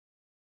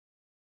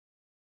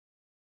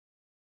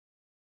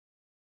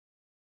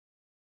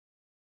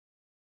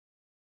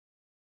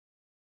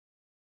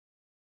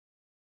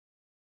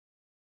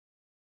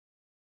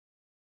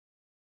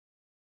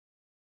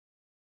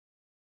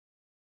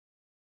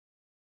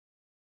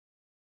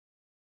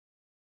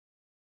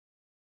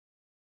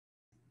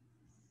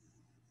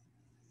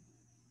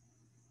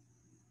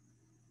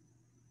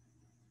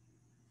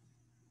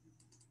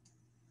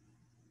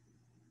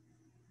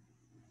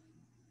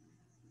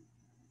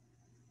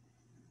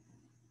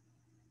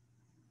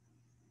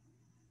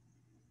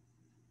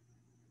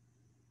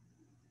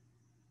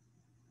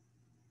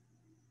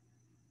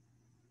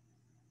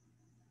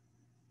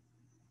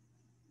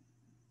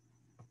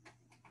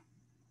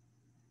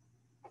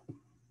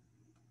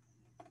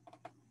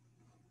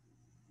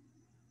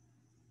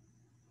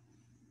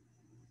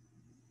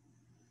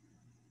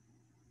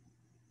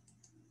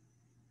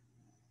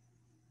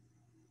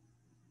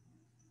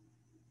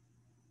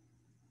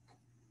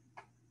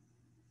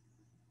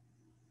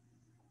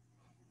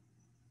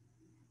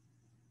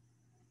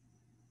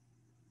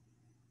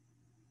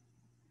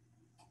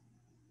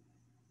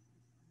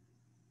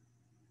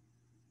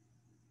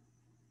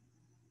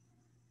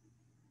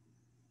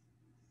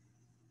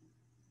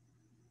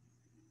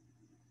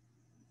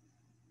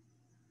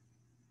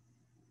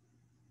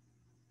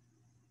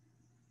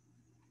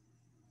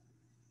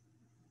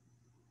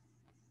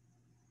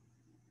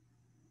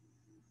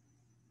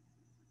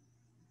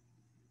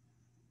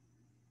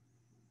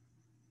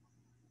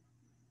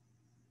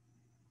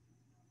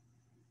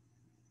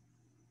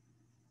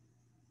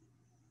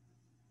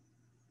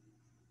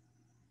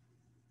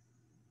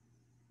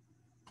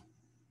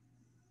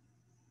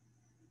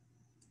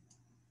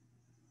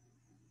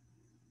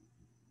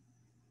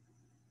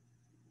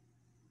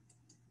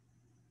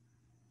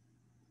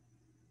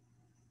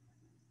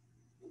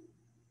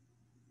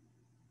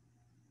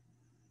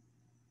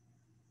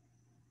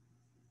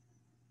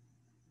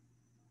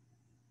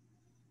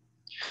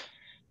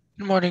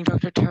Good morning,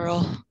 Dr.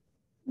 Terrell.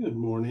 Good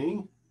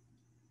morning.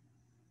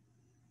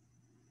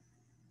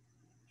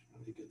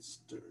 Trying to get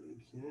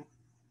started here.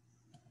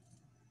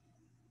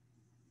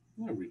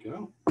 There we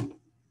go.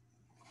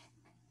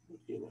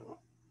 You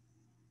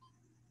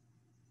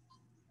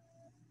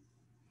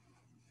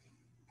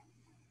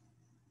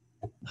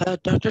know.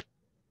 Dr.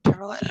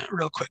 Terrell, I had a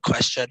real quick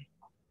question.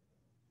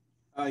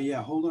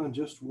 Yeah, hold on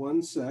just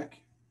one sec.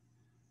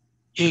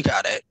 You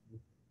got it.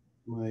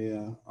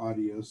 My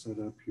audio set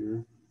up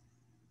here.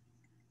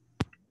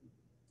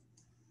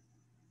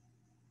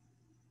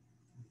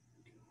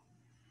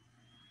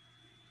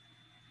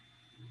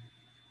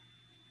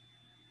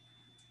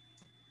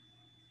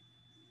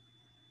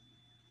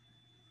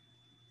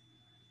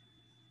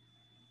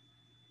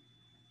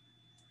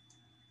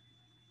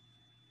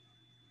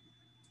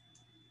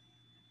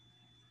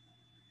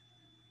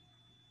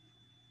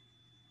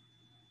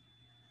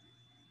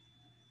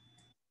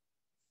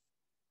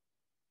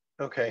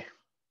 Okay.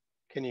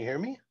 Can you hear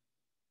me?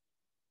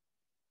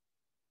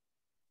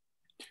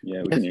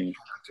 Yeah, we can hear you.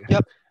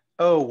 Yep.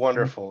 Oh,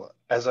 wonderful.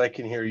 As I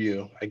can hear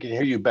you. I can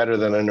hear you better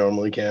than I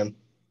normally can.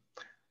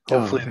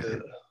 Hopefully,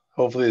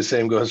 hopefully the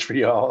same goes for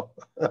y'all.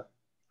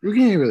 We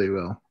can hear you really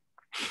well.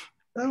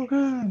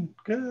 Oh,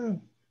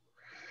 good.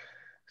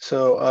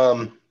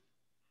 So,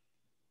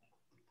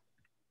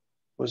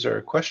 was there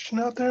a question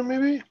out there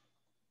maybe?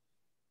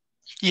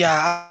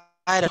 Yeah,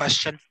 I had a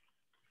question.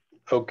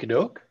 Okie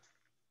doke.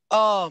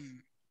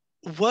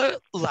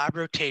 What lab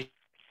rotations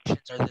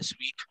are this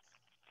week?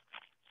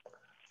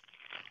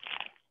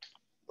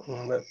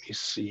 Let me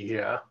see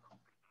here.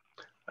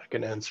 I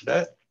can answer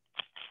that.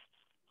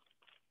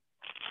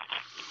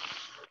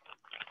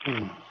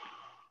 Let's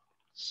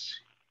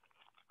see.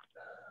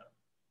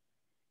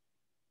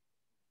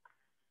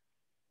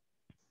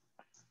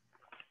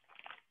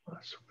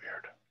 That's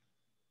weird.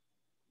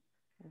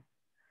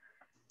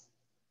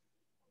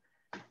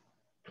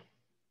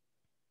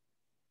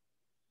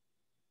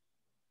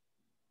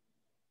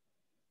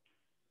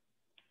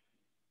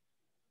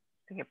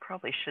 I think it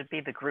probably should be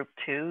the group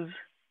twos,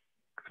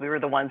 because we were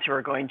the ones who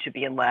were going to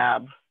be in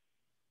lab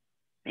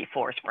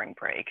before spring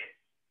break.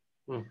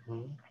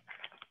 Mm-hmm.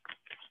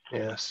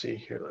 Yeah, see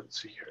here,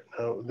 let's see here.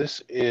 No,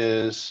 this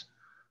is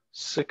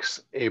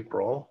 6th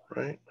April,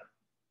 right?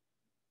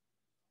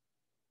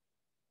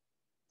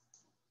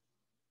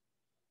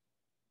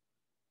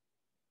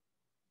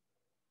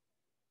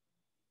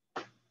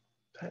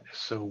 That is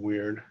so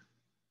weird.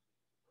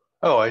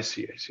 Oh, I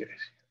see.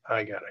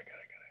 I got it.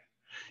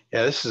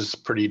 Yeah, this is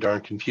pretty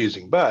darn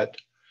confusing, but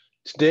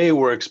today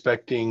we're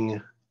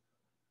expecting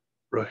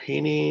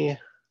Rohini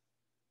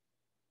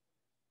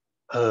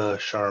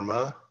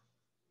Sharma,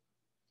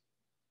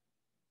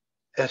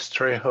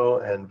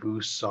 Estrejo, and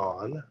Vu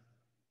Son,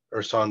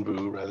 or Son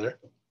Vu rather.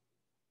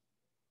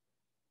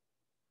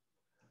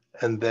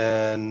 And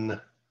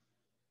then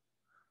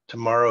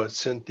tomorrow it's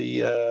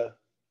Cynthia,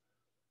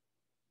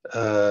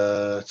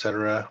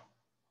 etc.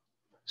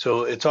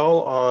 So it's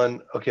all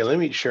on. Okay, let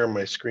me share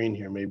my screen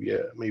here. Maybe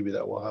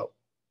that will help.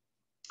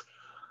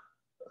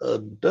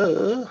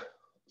 Let's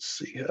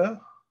see here.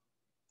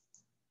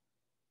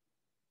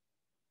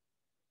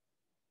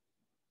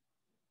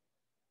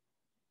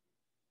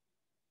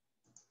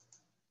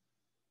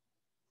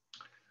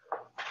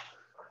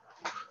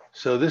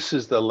 So this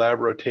is the lab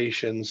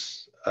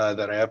rotations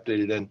that I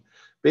updated, and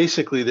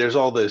basically there's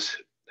all this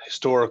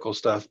historical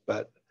stuff,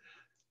 but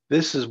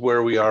this is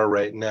where we are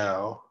right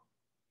now.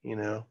 You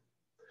know,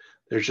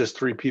 there's just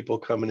 3 people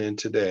coming in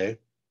today.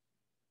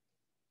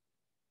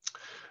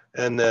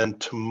 And then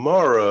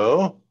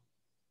tomorrow,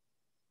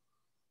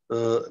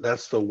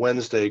 that's the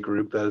Wednesday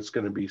group. That's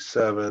going to be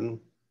 7.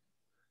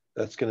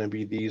 That's going to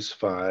be these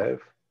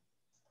 5.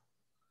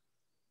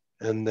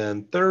 And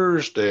then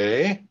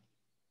Thursday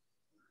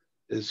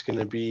is going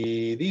to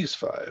be these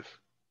 5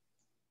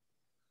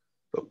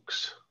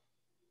 folks.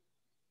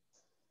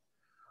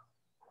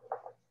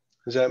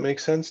 Does that make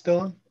sense,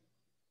 Dylan?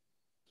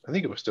 I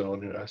think it was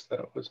Dylan who asked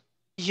that. Was.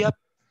 Yep,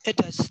 it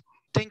does.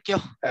 Thank you.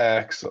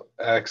 Excellent.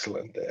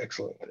 Okay.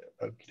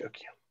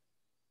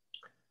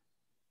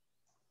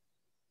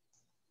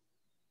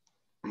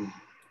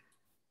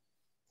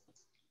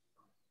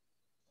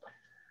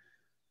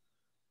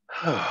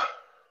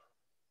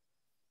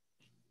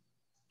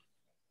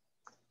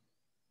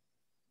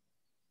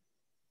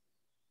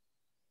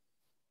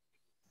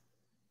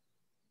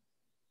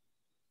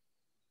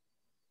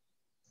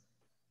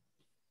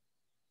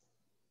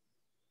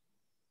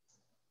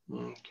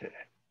 Okay.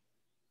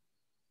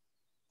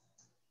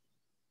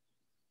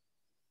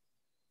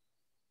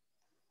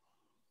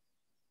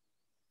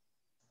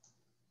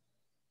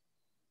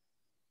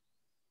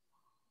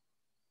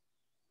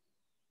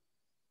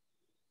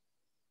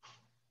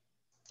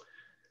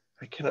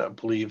 I cannot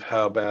believe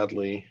how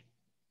badly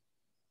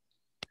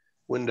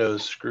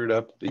Windows screwed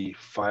up the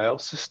file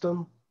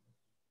system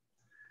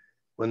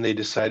when they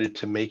decided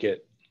to make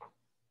it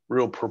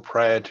real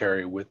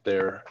proprietary with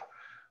their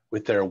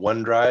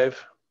OneDrive.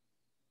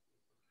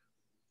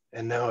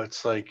 And now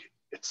it's like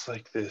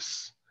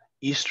this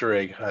Easter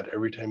egg hunt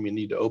every time you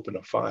need to open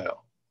a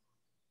file.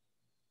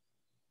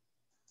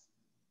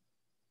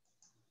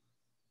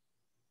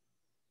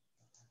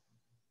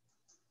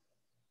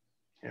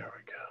 There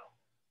we go.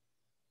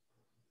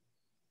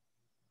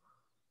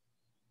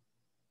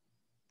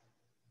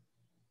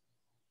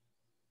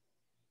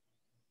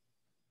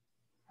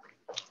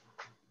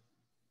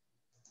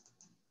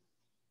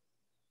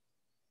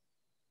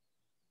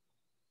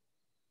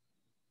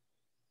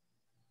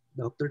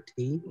 Dr.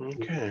 T,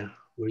 Okay.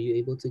 were you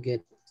able to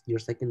get your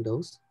second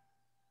dose?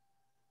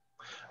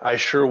 I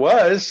sure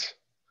was.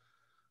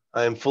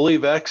 I am fully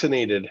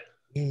vaccinated.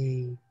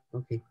 Yay.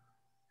 Okay.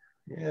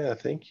 Yeah,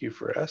 thank you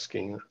for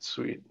asking. That's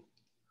sweet.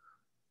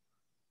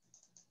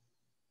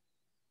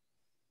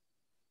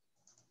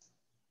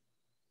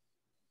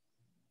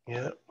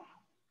 Yeah.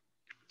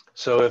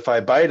 So if I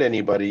bite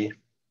anybody,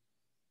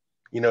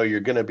 you know, you're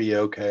going to be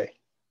okay.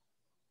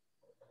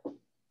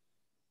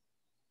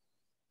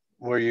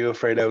 Were you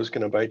afraid I was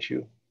going to bite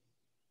you?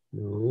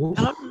 No.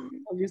 I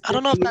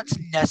don't know if that's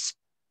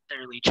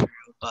necessarily true,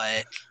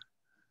 but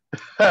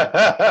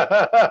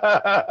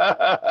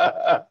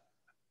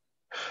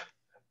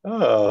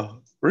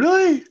Oh,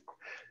 really?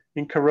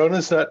 And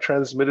corona's not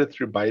transmitted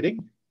through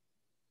biting?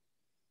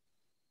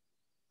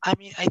 I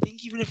mean, I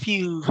think even if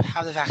you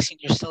have the vaccine,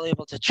 you're still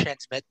able to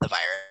transmit the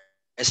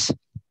virus.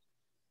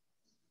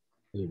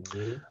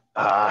 Really?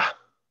 Ah,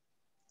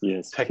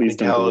 Yes, please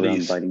don't go around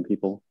technicalities. biting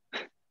people.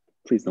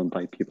 Please don't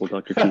bite people,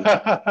 Dr. T.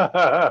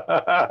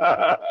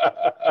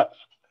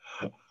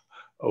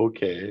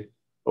 Okay,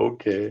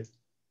 okay.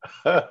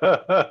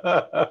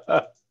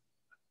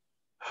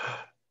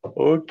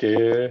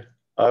 Okay,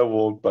 I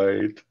won't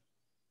bite.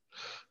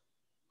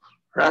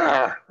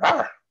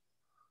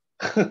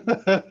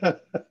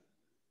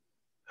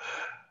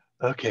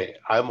 Okay,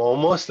 I'm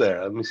almost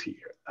there. Let me see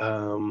here.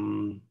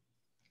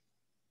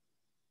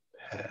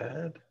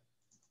 Pad.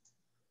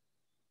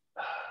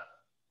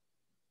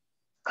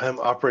 I'm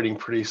operating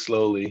pretty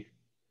slowly.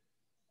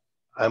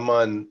 I'm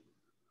on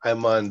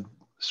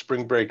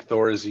spring break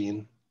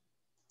Thorazine.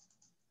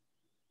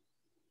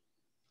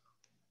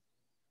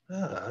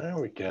 Ah, there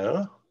we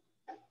go.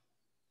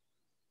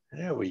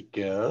 There we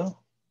go.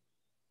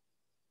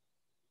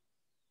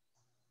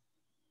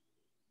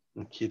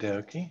 Okie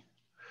dokie.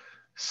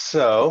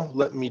 So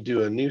let me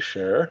do a new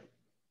share.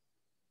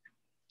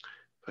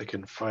 If I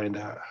can find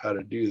out how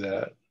to do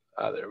that.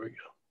 Ah, there we go.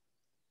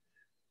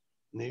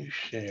 New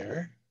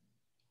share.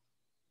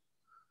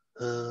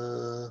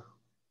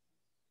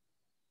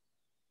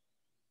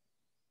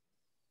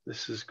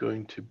 This is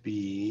going to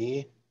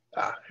be,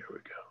 here we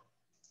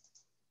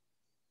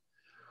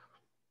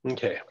go.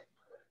 Okay.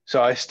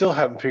 So I still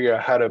haven't figured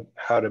out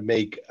how to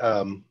make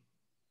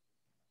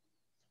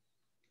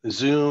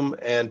Zoom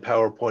and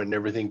PowerPoint and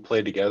everything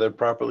play together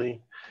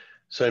properly.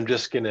 So I'm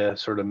just going to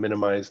sort of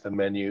minimize the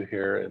menu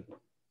here and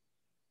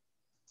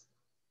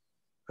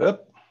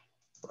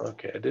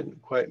okay, I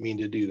didn't quite mean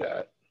to do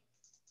that.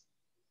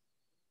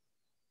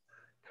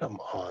 Come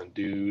on,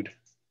 dude.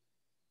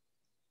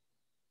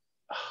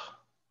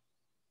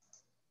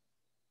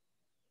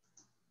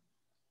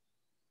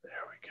 There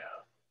we go.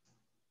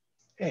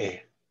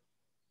 Hey,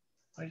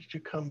 why did you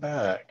come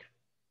back?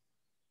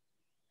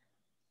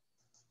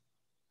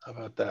 How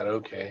about that?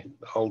 Okay,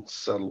 I'll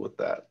settle with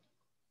that.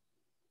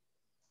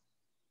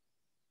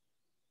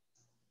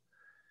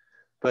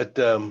 But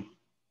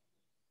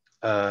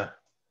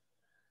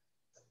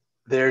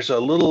there's a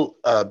little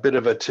bit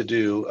of a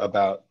to-do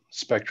about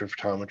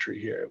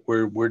spectrophotometry here.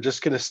 We're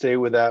just going to stay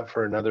with that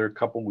for another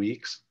couple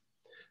weeks.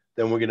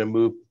 Then we're going to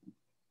move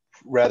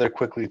rather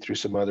quickly through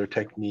some other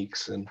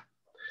techniques and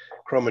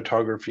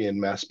chromatography and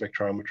mass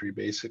spectrometry,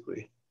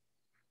 basically.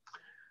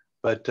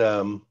 But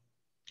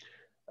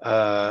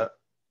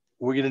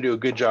we're going to do a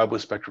good job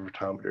with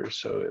spectrophotometers.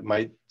 So it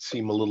might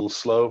seem a little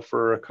slow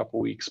for a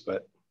couple weeks,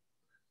 but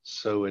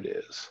so it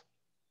is.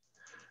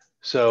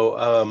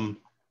 So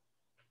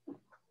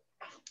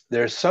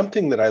there's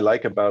something that I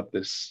like about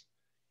this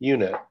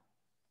unit,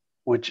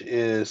 which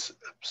is,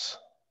 oops.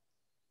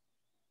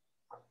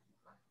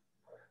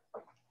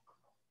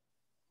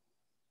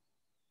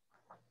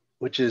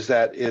 Which is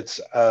that it's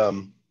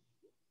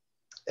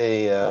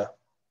there's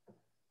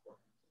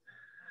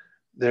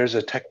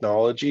a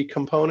technology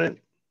component,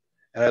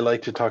 and I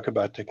like to talk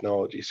about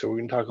technology. So we're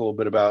going to talk a little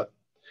bit about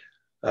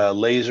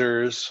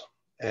lasers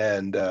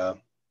and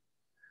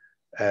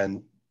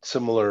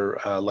similar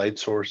light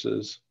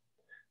sources.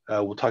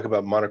 We'll talk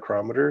about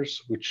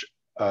monochromators, which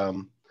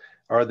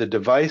are the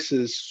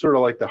devices, sort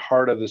of like the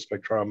heart of the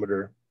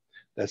spectrometer,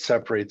 that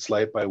separates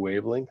light by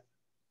wavelength.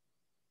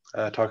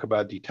 Talk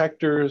about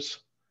detectors,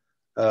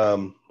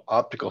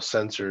 optical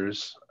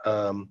sensors,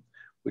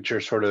 which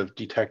are sort of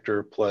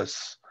detector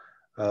plus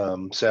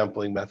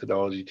sampling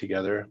methodology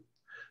together.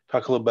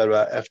 Talk a little bit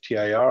about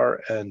FTIR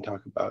and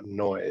talk about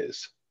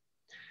noise.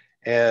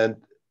 And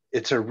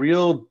it's a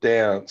real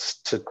dance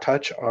to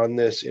touch on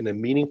this in a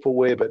meaningful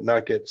way, but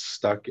not get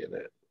stuck in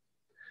it.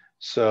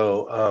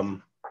 So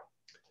I'm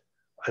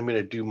going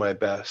to do my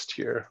best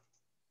here.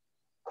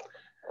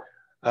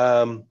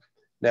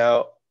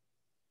 Now,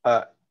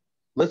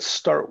 let's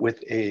start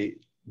with a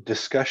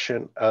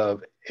discussion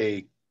of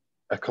a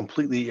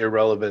completely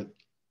irrelevant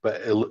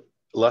but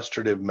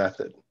illustrative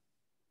method,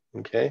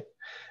 okay?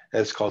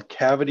 And it's called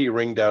cavity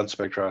ring down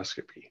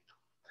spectroscopy.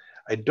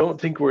 I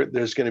don't think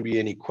there's going to be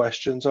any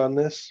questions on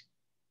this,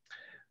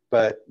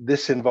 but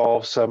this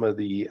involves some of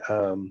the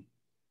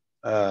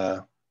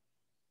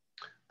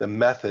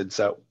methods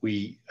that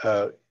we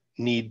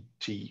need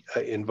to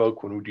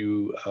invoke when we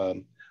do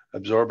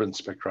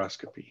absorbance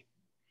spectroscopy.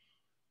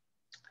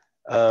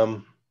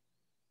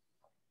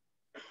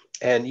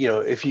 And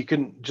if you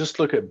can just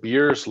look at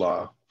Beer's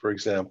law, for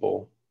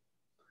example,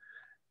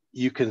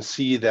 you can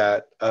see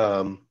that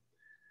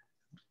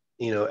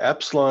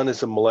epsilon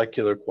is a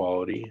molecular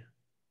quality.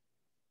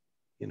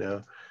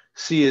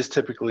 C is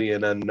typically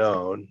an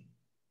unknown,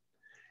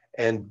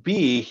 and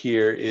B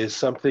here is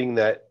something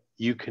that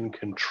you can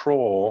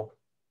control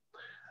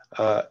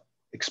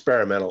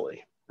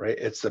experimentally, right?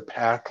 It's the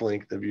path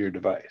length of your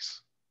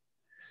device,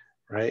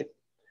 right?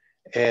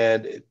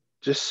 And it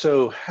just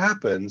so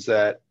happens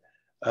that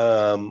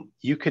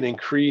you can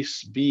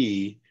increase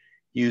B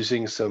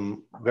using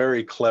some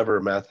very clever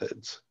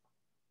methods.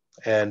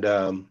 And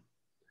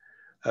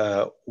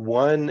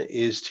one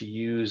is to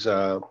use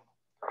a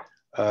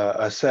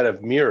set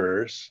of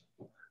mirrors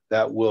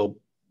that will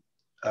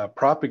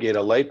propagate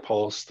a light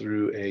pulse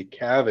through a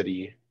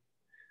cavity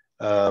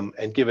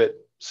and give it,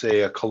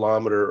 say, 1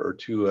 kilometer or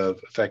 2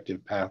 of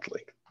effective path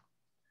length.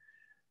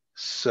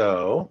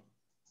 So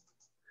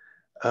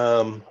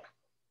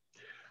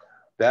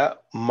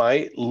that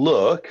might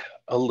look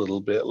a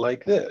little bit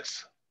like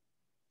this.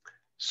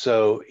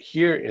 So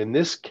here in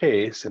this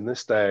case, in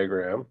this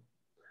diagram,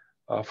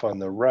 off on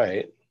the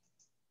right,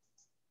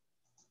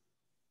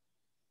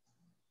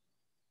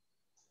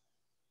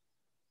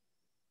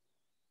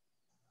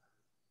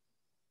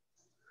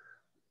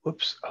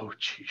 whoops, oh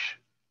geez.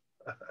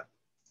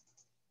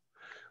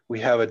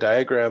 We have a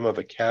diagram of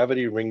a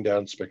cavity ring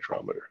down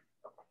spectrometer.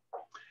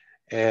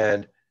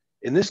 And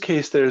in this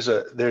case, they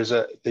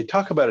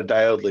talk about a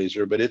diode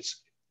laser, but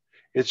it's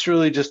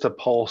really just a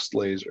pulsed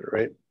laser,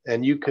 right?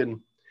 And you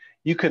can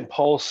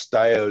pulse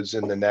diodes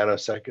in the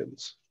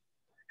nanoseconds.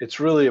 It's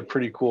really a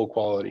pretty cool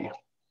quality.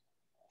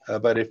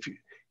 But if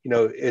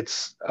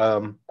it's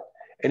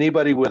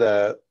anybody with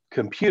a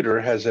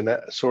computer has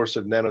a source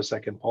of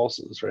nanosecond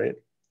pulses, right?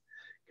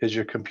 Because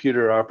your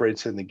computer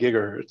operates in the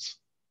gigahertz.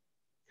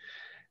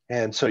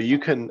 And so you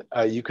can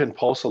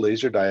pulse a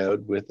laser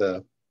diode with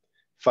a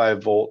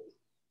 5 volt,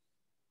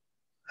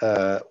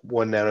 1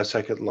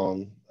 nanosecond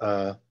long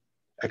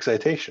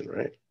excitation,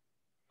 right?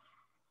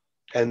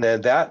 And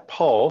then that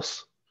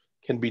pulse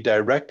can be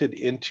directed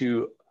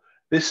into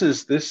this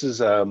is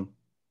an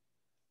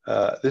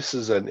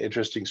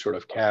interesting sort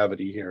of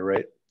cavity here,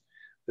 right?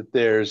 That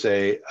there's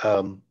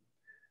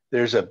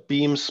a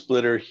beam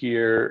splitter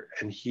here,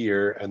 and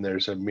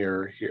there's a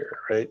mirror here,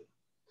 right?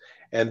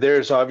 And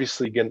there's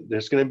obviously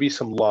there's going to be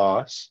some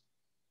loss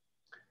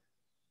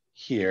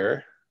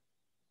here,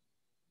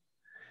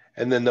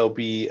 and then there'll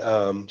be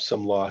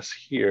some loss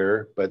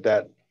here, but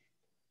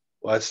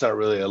that's not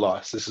really a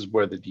loss. This is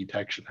where the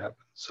detection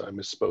happens. So I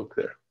misspoke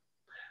there.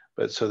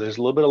 But so there's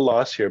a little bit of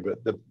loss here,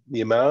 but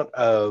the amount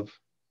of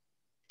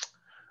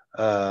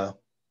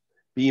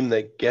beam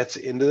that gets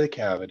into the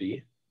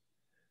cavity,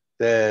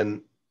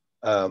 then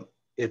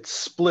it's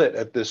split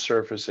at this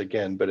surface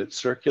again, but it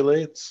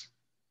circulates,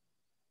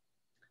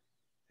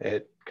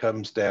 it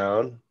comes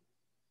down,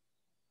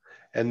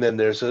 and then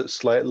there's a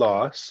slight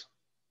loss,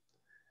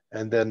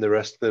 and then the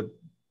rest of the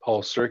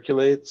pulse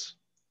circulates,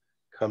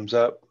 comes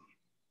up,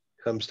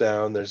 comes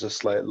down, there's a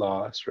slight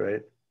loss,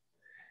 right?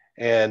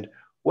 And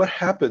what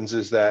happens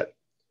is that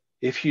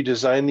if you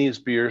design these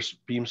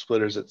beam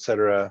splitters, et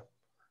cetera,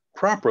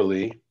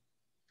 properly,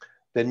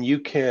 then you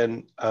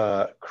can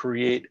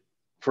create,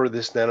 for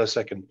this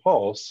nanosecond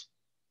pulse,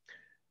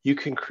 you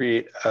can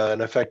create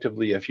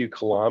effectively a few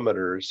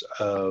kilometers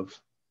of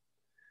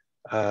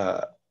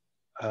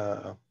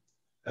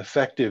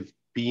effective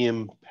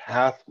beam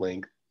path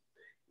length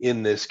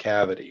in this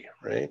cavity,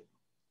 right?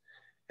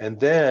 And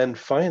then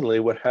finally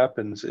what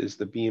happens is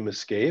the beam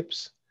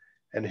escapes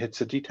and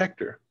hits a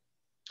detector.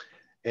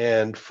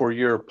 And for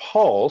your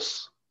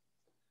pulse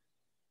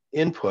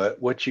input,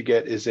 what you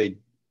get is a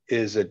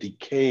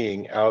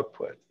decaying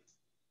output.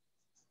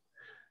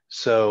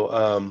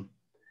 So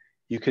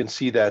you can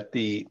see that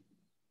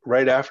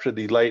right after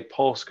the light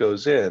pulse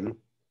goes in,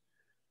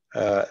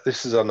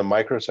 this is on the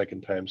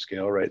microsecond time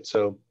scale, right?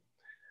 So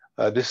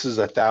this is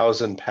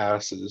 1,000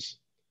 passes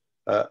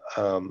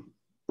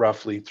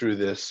roughly through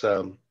this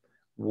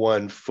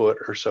 1 foot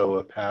or so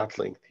of path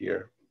length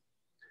here.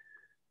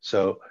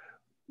 So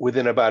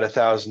within about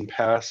 1,000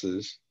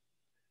 passes,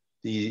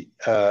 you've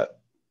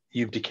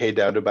decayed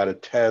down to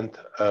about 1/10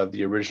 of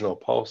the original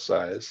pulse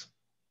size,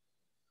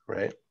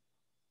 right?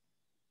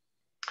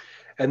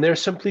 And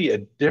there's simply a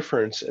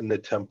difference in the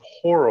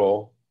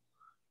temporal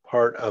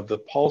part of the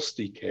pulse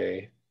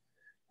decay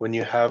when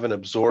you have an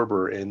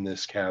absorber in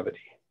this cavity.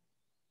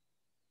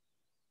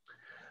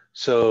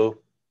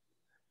 So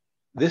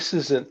this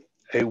isn't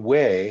a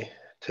way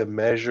to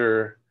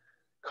measure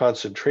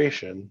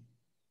concentration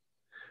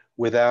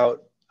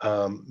without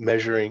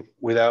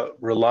without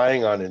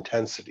relying on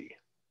intensity,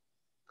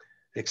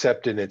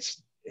 except in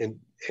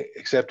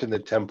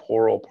the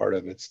temporal part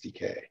of its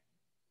decay,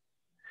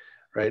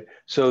 right?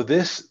 So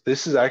this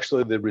is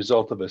actually the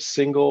result of a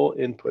single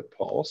input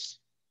pulse,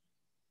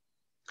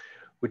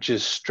 which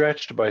is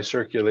stretched by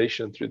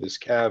circulation through this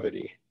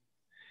cavity,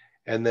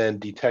 and then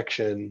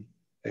detection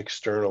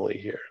externally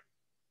here.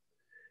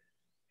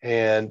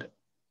 And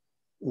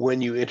when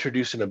you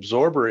introduce an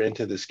absorber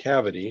into this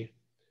cavity,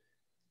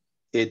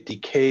 it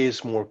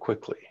decays more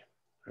quickly,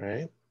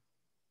 right?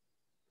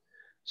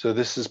 So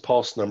this is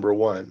pulse number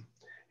one.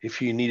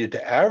 If you needed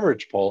to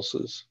average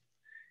pulses,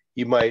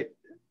 you might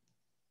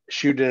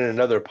shoot in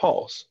another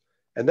pulse,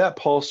 and that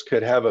pulse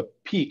could have a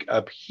peak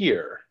up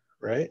here,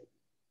 right?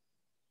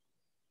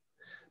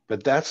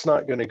 But that's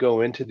not going to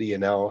go into the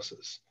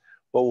analysis.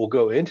 What will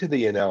go into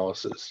the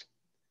analysis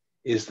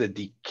is the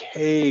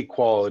decay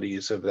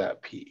qualities of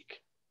that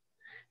peak.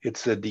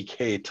 It's the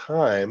decay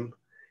time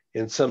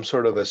in some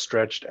sort of a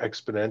stretched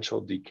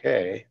exponential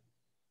decay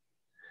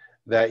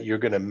that you're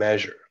going to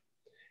measure.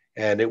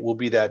 And it will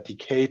be that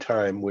decay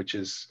time which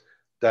is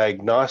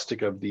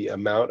diagnostic of the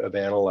amount of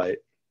analyte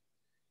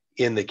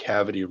in the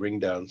cavity ring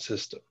down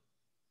system.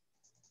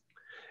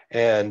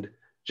 And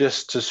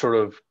just to sort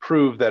of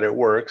prove that it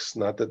works,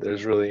 not that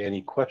there's really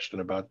any question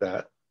about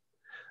that,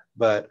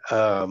 but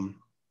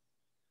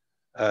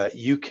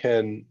you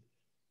can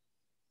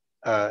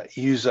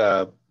use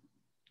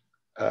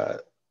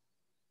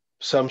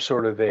some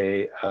sort of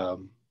a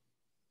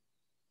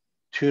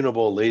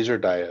tunable laser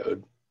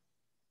diode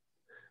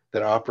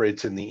that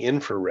operates in the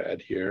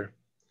infrared here.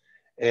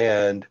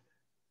 And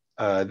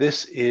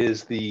this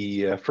is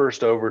the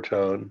first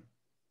overtone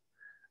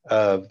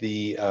of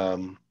the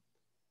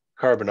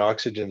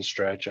carbon-oxygen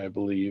stretch, I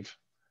believe,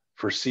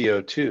 for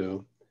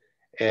CO2.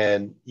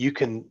 And you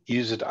can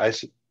use it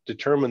to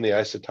determine the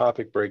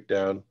isotopic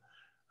breakdown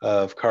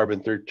of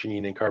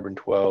carbon-13 and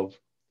carbon-12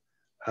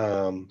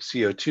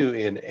 CO2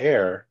 in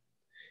air,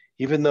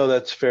 even though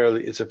it's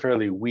a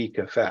fairly weak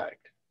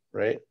effect,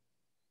 right?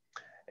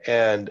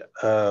 And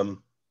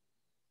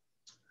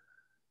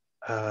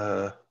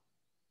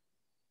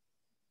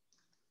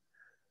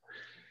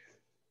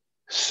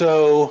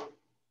so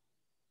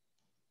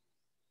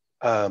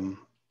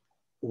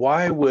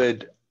why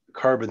would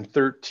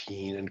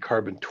carbon-13 and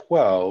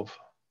carbon-12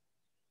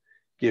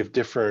 give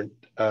different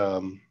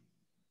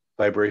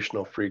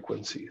vibrational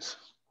frequencies?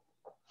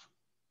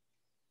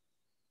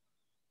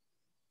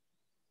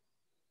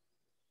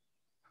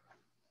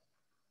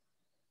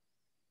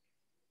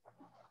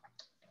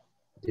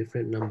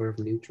 Different number of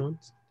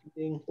neutrons?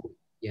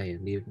 Yeah,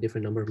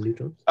 different number of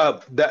neutrons.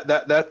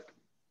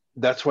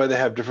 That's why they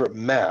have different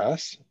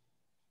mass.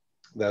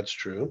 That's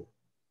true.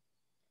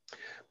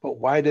 But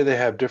why do they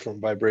have different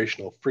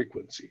vibrational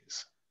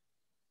frequencies?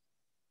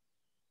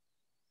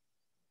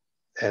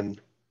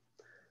 And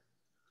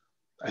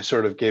I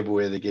sort of gave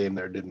away the game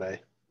there, didn't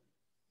I?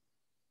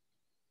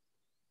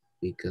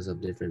 Because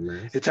of different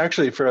mass. It's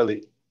actually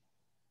fairly,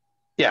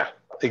 yeah,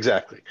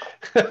 exactly.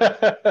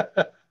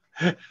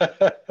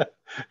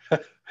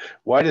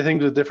 Why do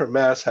things with different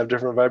mass have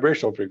different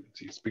vibrational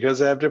frequencies? Because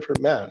they have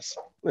different mass.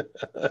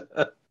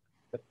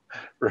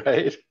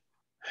 Right?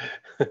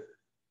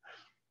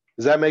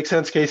 Does that make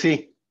sense,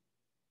 Casey?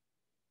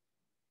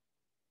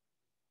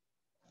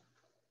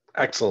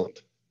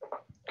 Excellent.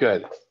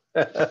 Good.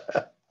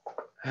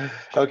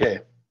 Okay.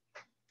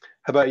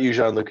 How about you,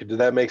 Jean-Luc? Did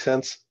that make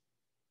sense?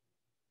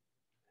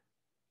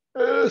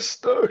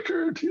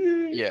 Stalker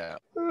T. Yeah.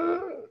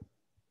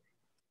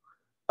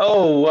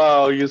 Oh,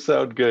 wow. You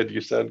sound good. You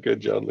sound good,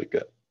 Jean-Luc.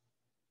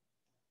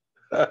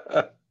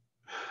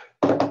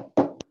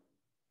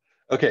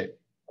 Okay.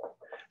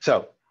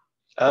 So,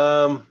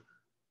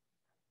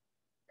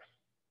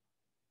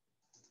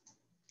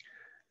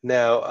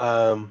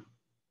 now,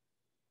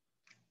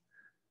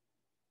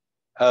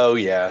 oh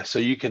yeah, so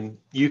you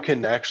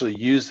can actually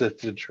use this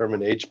to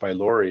determine H.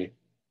 pylori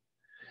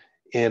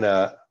in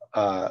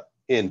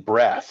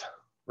breath,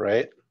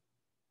 right?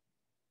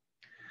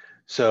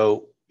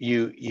 So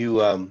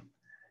you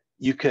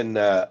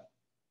can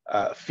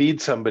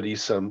feed somebody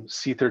some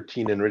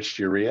C13 enriched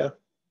urea,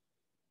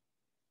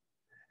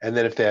 and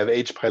then if they have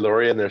H.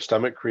 pylori in their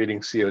stomach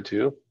creating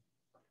CO2,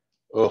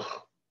 ugh,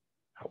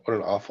 what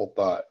an awful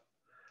thought.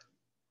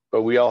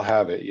 But we all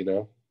have it, you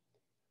know.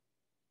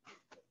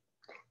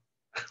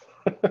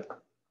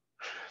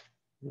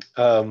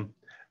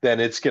 Then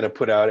it's going to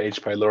put out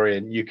H. pylori,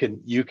 and you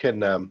can you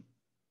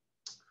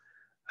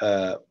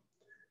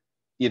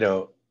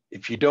know,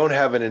 if you don't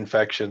have an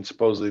infection,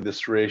 supposedly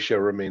this ratio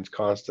remains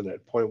constant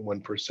at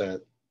 0.1%.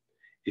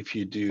 If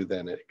you do,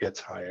 then it gets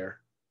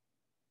higher.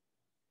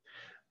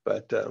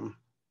 But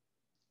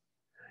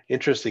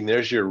interesting.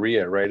 There's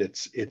urea, right?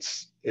 It's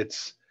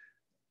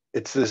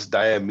this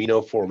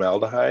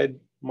diaminoformaldehyde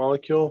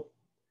molecule,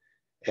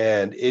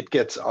 and it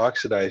gets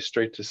oxidized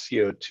straight to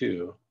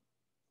CO2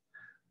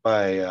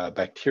 by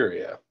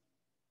bacteria.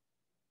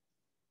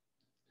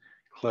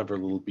 Clever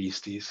little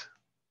beasties.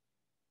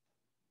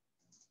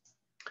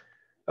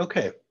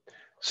 Okay,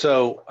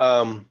 so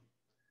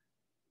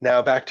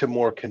now back to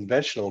more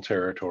conventional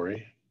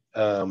territory.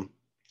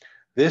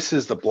 This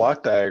is the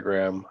block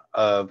diagram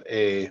of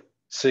a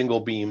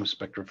single beam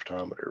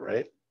spectrophotometer,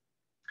 right?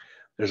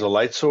 There's a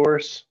light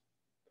source,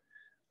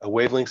 a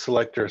wavelength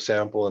selector, a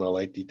sample, and a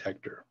light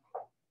detector.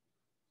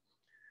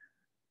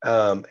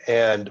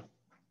 And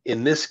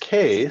in this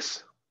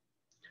case,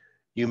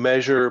 you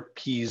measure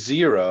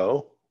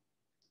P0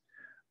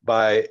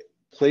 by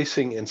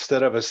placing,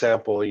 instead of a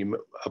sample,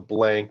 a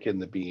blank in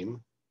the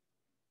beam.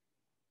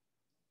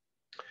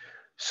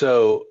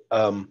 So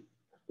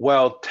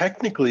while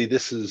technically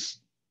this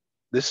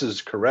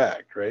is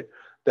correct, right?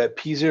 That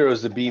P0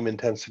 is the beam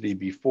intensity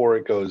before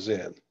it goes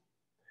in.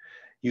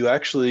 You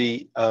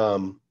actually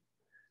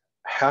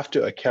have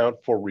to account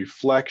for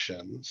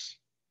reflections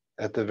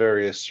at the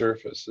various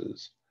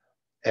surfaces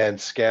and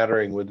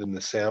scattering within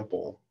the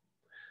sample,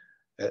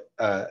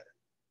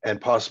 and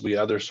possibly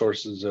other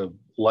sources of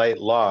light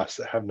loss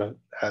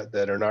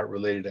that are not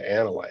related to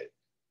analyte.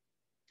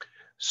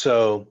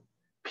 So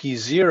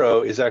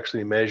P0 is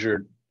actually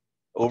measured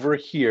over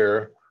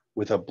here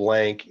with a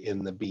blank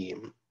in the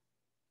beam,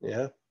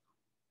 yeah?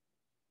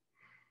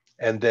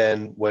 And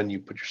then when you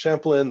put your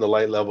sample in, the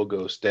light level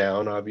goes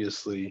down,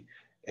 obviously,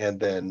 and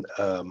then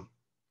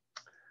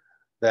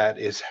that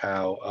is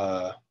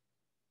how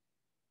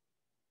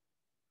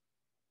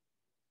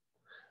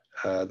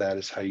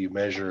you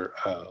measure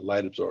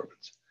light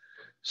absorbance.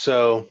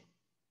 So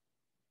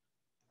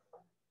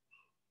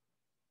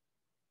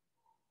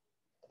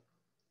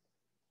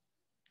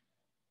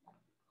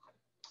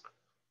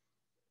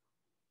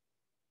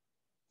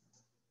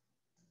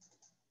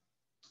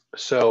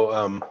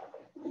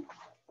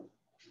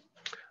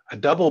a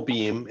double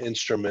beam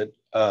instrument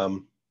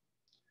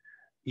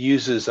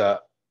uses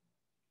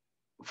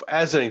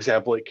as an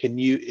example,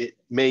 it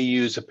may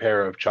use a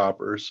pair of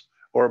choppers,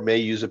 or it may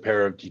use a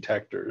pair of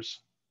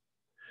detectors.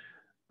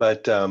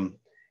 But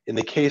in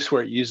the case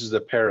where it uses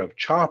a pair of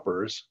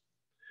choppers,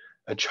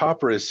 a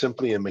chopper is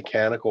simply a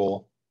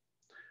mechanical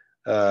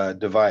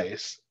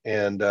device,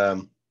 and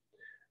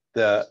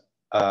the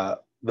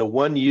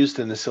one used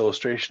in this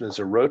illustration is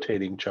a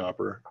rotating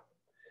chopper,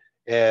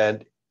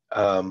 and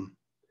the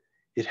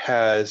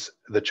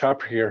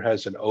chopper here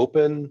has an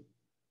open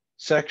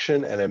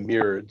section and a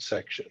mirrored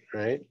section,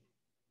 right?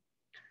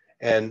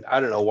 And I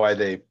don't know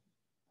why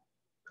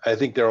I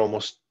think they're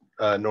almost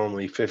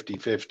normally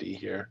 50-50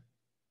 here.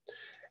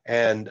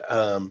 And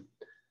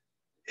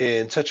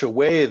in such a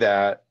way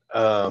that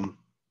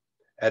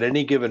at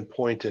any given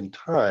point in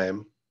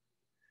time,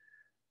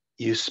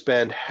 you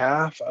spend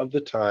half of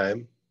the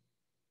time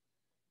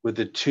with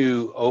the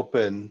two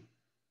open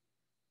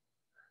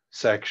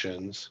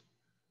sections,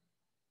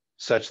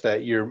 such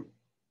that you're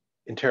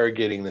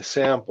interrogating the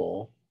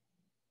sample,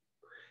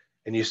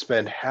 and you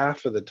spend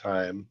half of the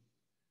time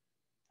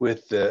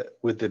with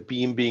the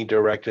beam being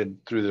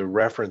directed through the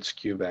reference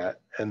cuvette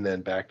and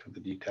then back to the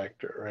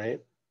detector,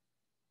 right?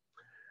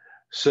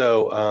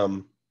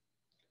 So,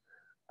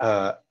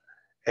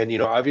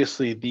 and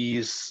obviously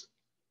these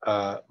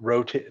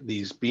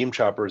beam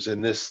choppers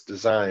in this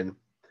design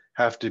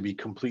have to be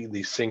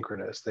completely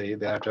synchronous. They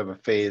have to have a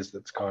phase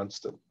that's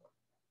constant.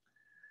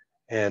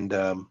 And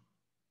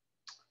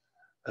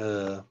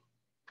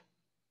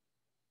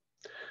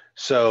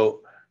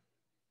so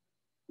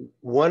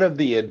one of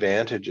the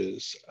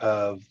advantages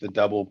of the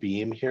double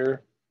beam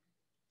here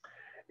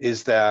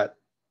is that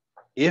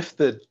if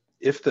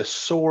the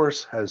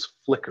source has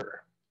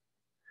flicker,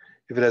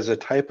 if it has a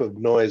type of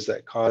noise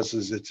that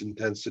causes its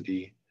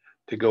intensity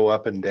to go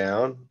up and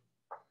down,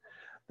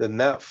 then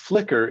that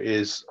flicker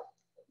is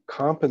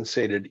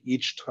compensated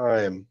each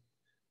time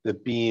the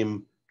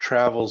beam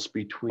travels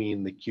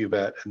between the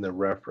cuvette and the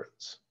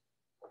reference.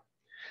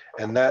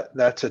 And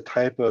that's a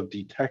type of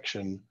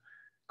detection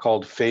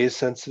called phase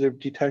sensitive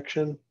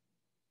detection.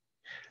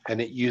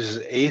 And it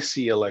uses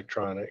AC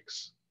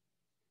electronics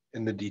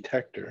in the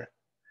detector.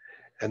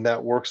 And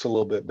that works a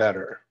little bit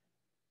better,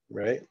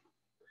 right?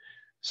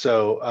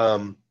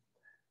 So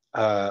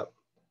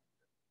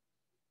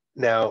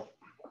now,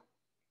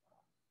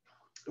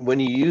 when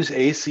you use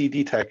AC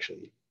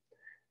detection,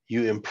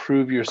 you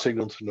improve your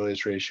signal to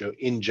noise ratio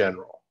in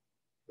general,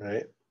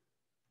 right?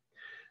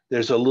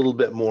 There's a little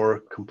bit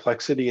more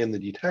complexity in the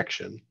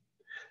detection,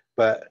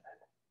 but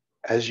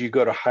as you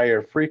go to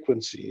higher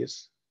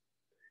frequencies,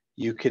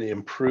 you can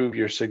improve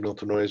your signal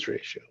to noise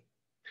ratio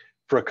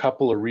for a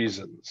couple of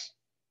reasons.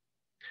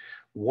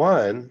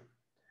 One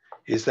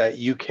is that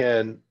you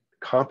can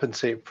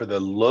compensate for the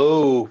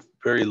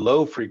very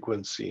low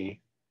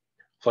frequency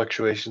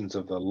fluctuations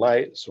of the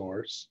light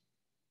source.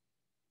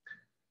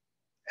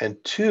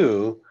 And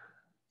two,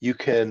 you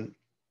can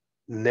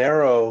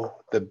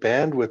narrow the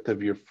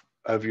bandwidth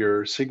of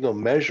your signal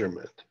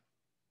measurement.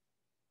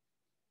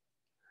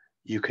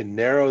 You can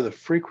narrow the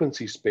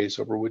frequency space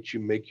over which you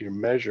make your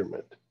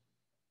measurement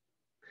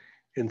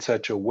in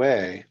such a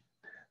way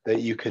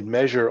that you can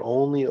measure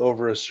only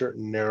over a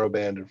certain narrow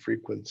band of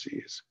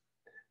frequencies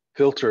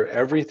filter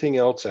everything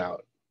else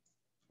out,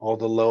 all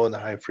the low and the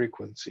high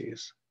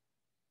frequencies.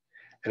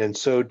 And in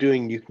so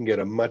doing, you can get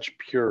a much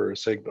purer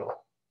signal.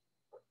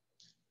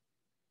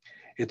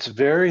 It's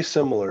very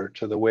similar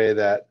to the way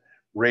that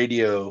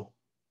radio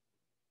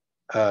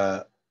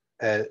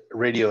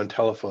and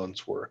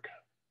telephones work.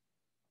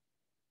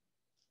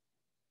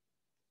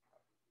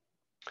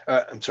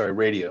 I'm sorry,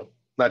 radio,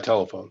 not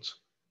telephones.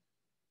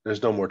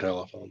 There's no more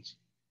telephones.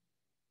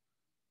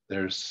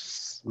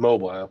 There's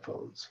mobile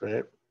phones,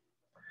 right?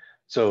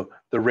 So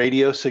the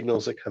radio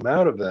signals that come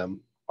out of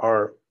them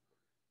are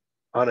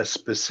on a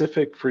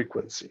specific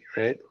frequency,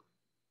 right?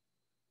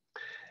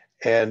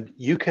 And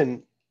you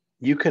can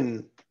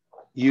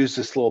use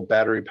this little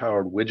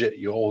battery-powered widget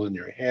you hold in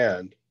your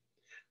hand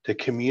to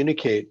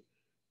communicate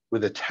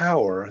with a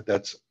tower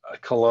that's a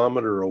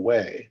kilometer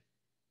away.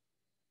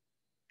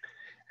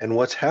 And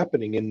what's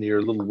happening in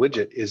your little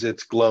widget is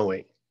it's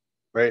glowing,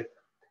 right?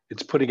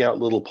 It's putting out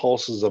little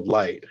pulses of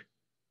light.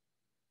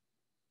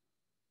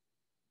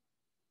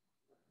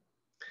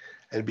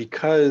 And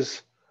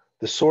because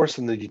the source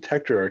and the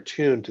detector are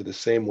tuned to the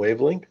same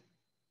wavelength,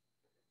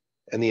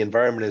 and the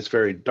environment is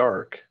very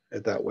dark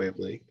at that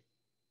wavelength,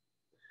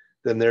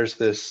 then there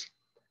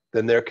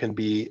can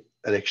be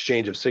an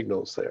exchange of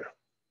signals there.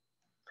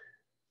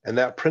 And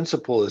that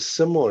principle is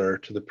similar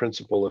to the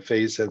principle of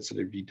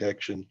phase-sensitive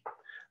detection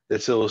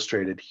that's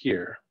illustrated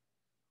here,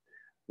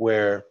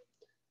 where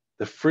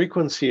the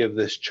frequency of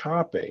this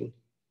chopping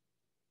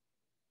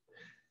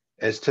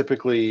is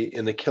typically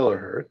in the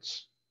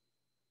kilohertz.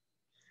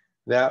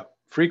 That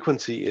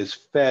frequency is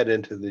fed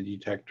into the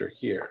detector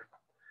here.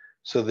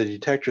 So the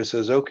detector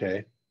says,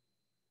 okay,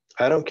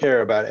 I don't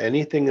care about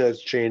anything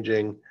that's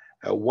changing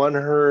at 1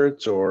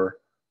 hertz or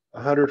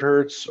 100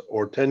 hertz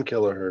or 10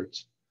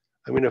 kilohertz.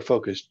 I'm going to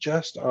focus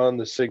just on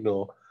the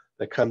signal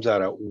that comes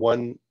out at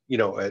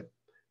at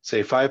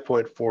say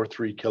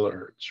 5.43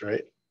 kilohertz,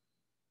 right?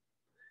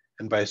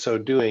 And by so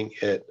doing,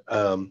 it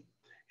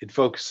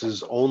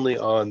focuses only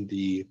on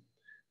the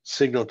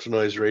signal to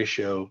noise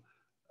ratio,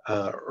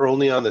 or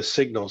only on the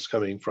signals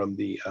coming from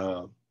the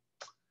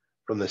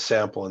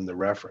sample and the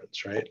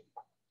reference, right?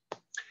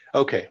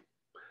 Okay,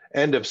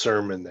 end of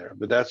sermon there.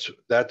 But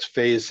that's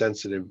phase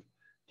sensitive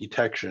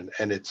detection,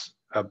 and it's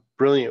a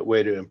brilliant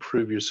way to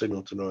improve your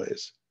signal to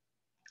noise.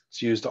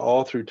 It's used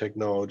all through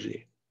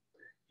technology,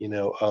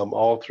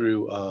 all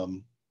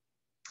through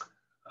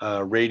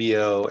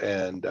radio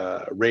and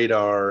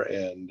radar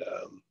and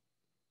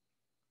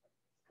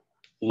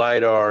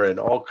LiDAR and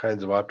all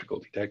kinds of optical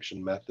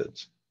detection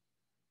methods.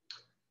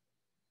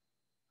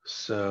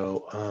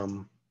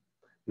 So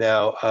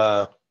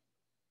now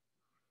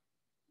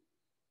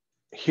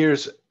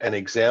here's an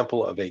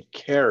example of a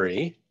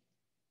carry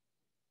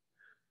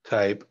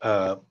type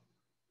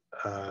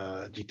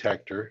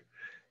detector.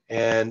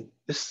 And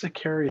this is a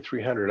carry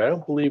 300. I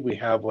don't believe we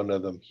have one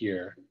of them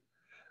here,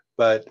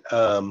 but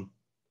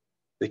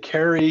the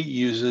carry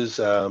uses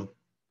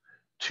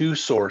 2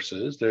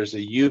 sources. There's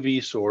a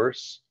UV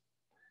source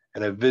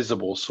and a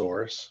visible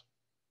source.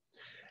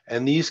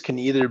 And these can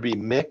either be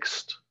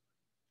mixed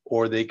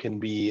or they can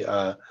be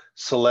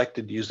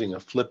selected using a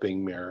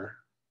flipping mirror.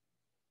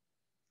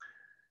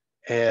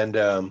 And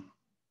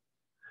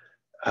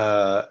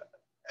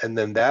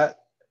then that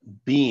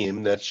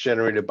beam that's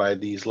generated by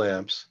these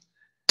lamps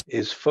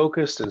is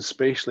focused and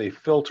spatially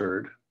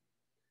filtered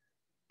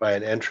by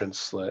an entrance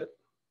slit,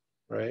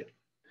 right?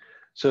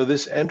 So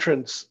this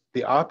entrance,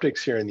 the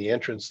optics here in the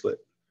entrance slit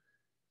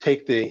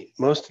take the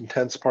most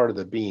intense part of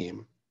the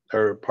beam,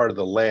 or part of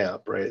the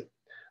lamp, right?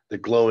 The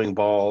glowing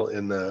ball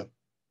in the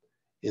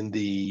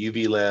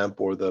UV lamp,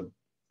 or the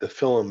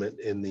filament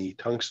in the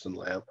tungsten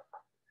lamp.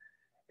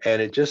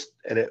 And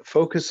it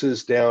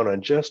focuses down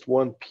on just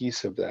one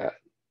piece of that.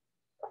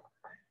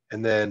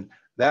 And then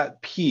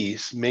that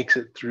piece makes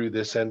it through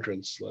this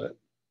entrance slit.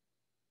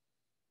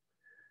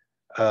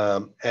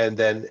 And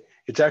then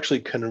it's actually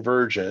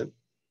convergent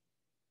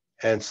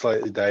and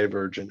slightly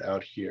divergent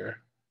out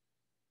here.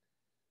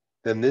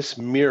 Then this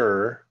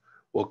mirror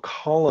will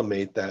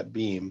collimate that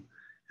beam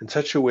in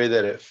such a way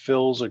that it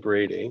fills a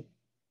grating.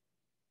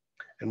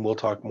 And we'll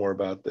talk more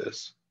about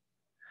this.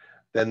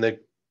 Then the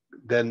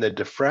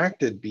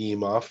diffracted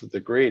beam off of the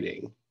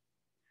grating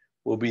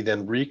will be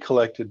then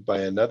recollected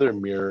by another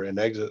mirror and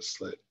exit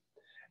slit,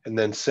 and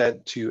then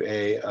sent to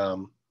a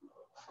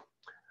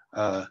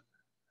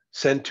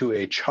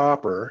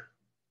chopper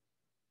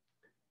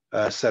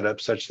set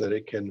up such that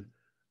it can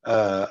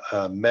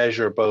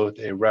measure both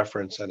a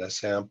reference and a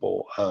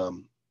sample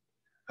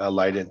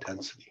light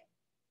intensity.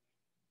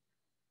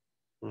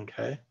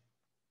 Okay.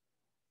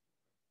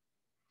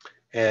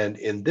 And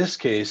in this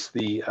case,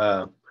 the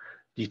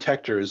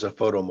detector is a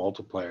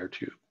photomultiplier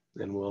tube,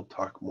 and we'll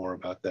talk more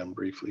about them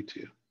briefly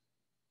too.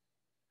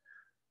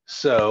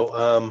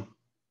 So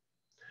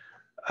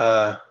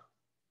I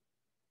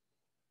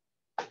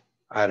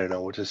don't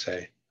know what to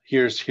say.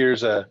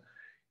 Here's a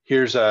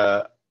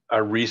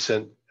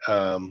recent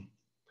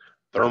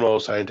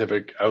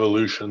thermoscientific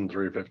evolution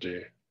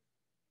 350.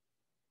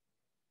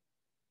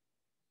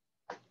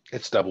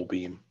 It's double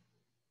beam.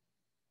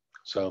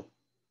 So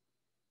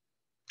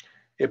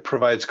it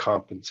provides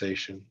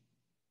compensation.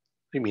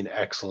 What do you mean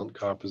excellent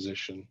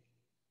composition?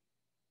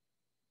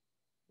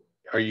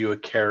 Are you a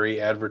carry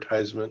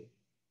advertisement?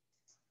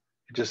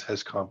 It just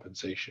has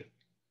compensation.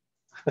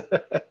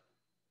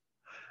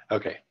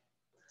 Okay,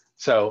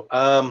 so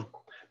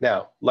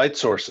now light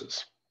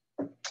sources.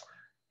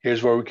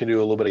 Here's where we can do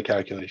a little bit of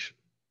calculation.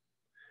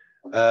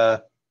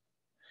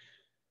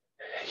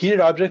 Heated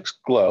objects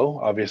glow,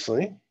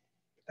 obviously.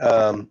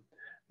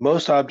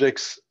 Most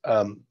objects,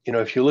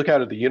 if you look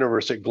out at the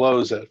universe, it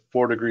glows at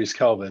 4 degrees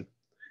Kelvin,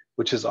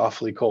 which is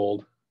awfully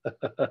cold.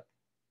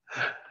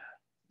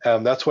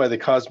 That's why the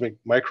cosmic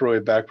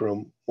microwave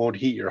backroom won't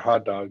heat your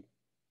hot dog.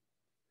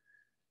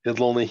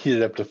 It'll only heat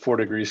it up to 4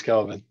 degrees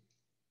Kelvin,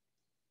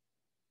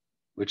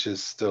 which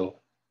is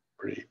still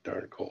pretty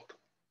darn cold.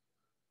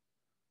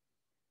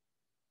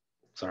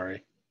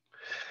 Sorry.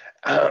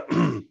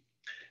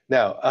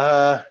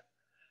 Now,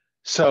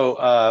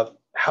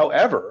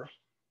 however,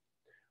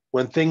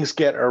 when things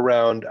get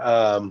around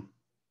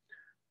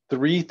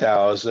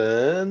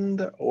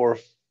 3,000 or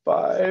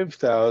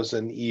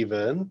 5,000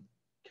 even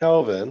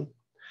Kelvin,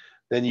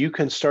 then you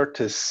can start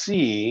to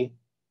see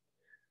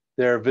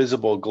their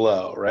visible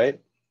glow, right?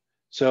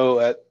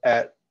 So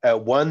at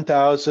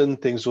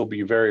 1,000, things will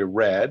be very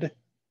red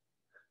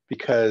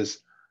because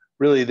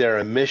really their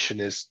emission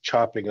is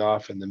chopping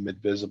off in the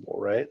mid-visible,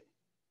 right?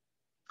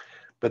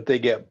 But they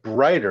get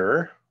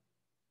brighter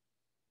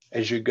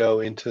as you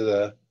go into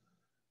the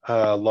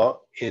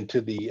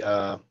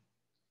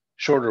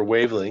shorter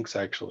wavelengths,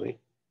 actually,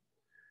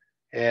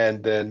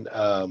 and then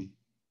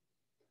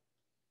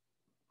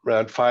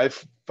around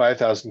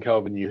 5,000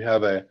 Kelvin, you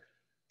have I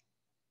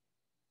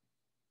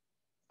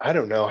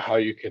don't know how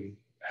you can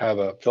have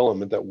a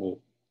filament that will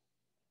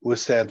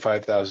withstand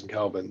 5,000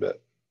 Kelvin,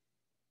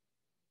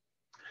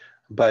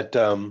 but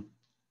I'm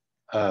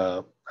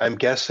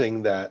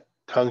guessing that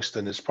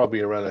tungsten is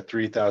probably around a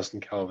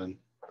 3,000 Kelvin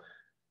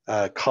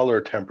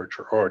color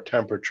temperature or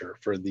temperature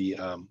for the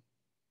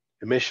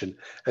emission.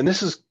 And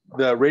this is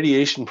the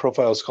radiation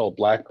profile is called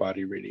black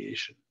body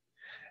radiation.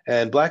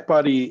 And black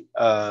body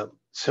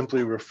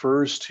simply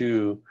refers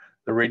to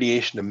the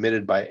radiation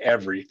emitted by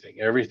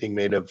everything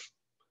made of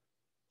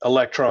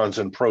electrons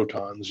and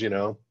protons,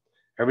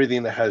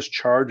 everything that has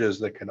charges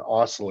that can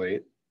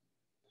oscillate.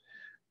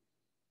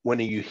 When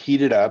you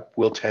heat it up,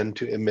 will tend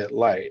to emit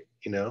light,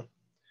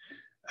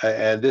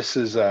 and this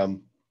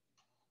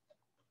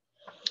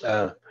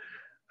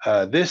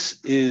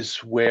is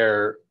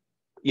where,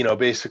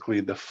 basically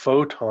the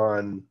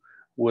photon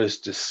was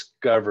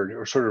discovered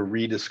or sort of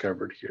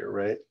rediscovered here,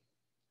 right?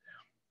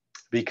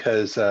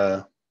 Because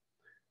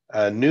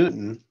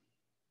Newton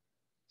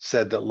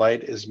said that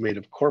light is made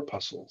of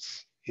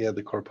corpuscles. He had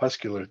the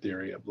corpuscular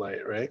theory of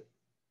light, right?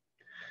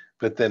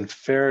 But then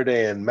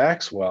Faraday and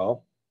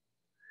Maxwell,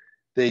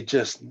 they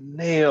just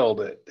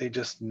nailed it. They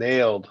just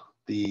nailed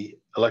the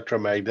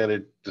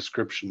electromagnetic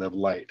description of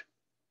light,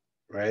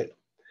 right?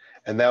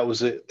 And that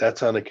was it.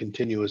 That's on a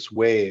continuous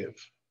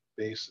wave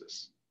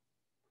basis.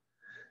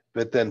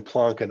 But then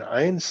Planck and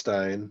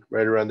Einstein,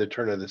 right around the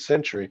turn of the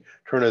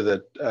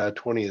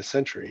 20th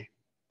century,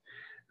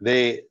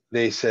 they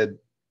said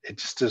it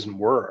just doesn't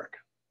work,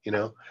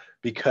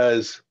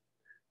 because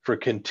for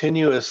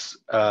continuous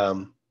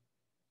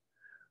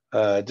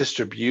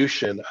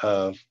distribution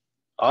of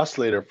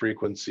oscillator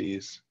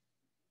frequencies,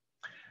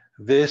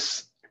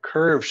 this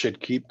curve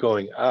should keep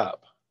going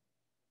up,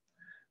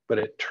 but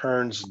it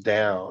turns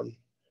down.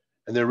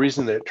 And the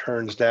reason that it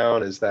turns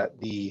down is that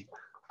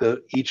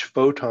each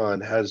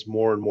photon has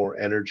more and more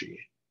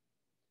energy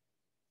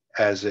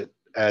as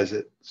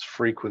its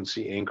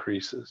frequency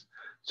increases.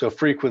 So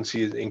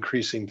frequency is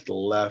increasing to the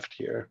left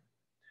here.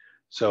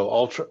 So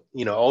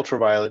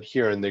ultraviolet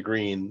here in the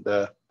green,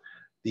 the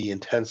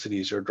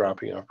intensities are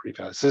dropping off pretty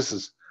fast. This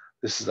is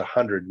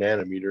 100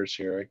 nanometers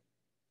here.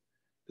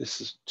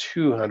 This is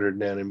 200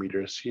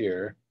 nanometers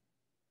here.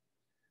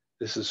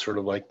 This is sort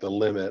of like the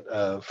limit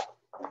of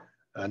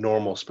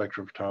normal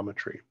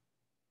spectrophotometry.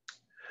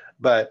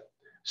 But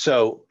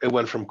so it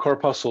went from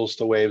corpuscles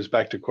to waves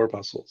back to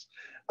corpuscles.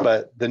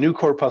 But the new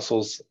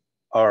corpuscles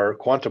are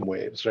quantum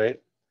waves,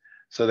 right?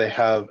 So they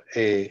have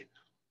they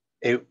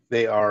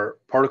are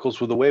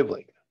particles with a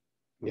wavelength,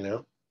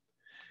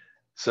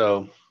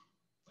 So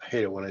I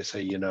hate it when I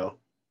say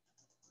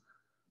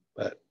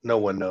but no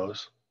one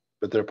knows.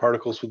 But they're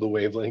particles with a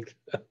wavelength.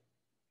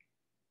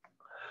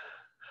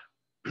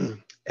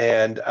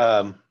 And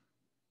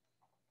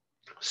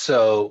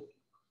so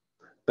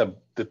the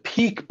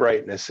peak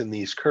brightness in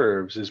these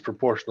curves is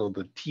proportional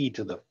to T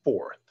to the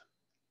 4th,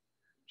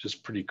 which is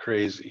pretty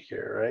crazy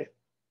here, right?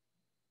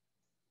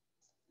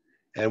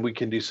 And we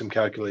can do some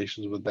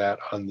calculations with that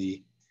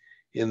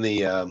in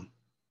the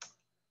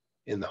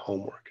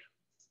homework.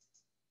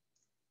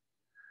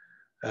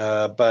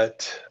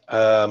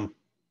 The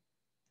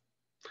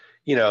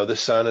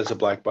sun is a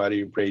black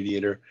body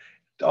radiator.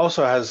 It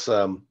also has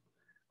some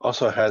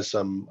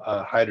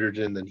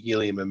hydrogen and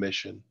helium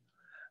emission,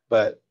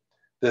 but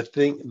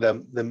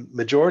the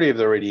majority of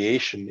the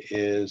radiation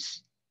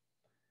is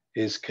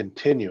is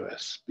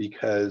continuous,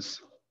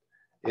 because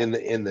in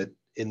the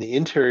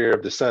interior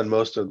of the sun,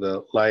 most of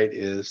the light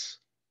is,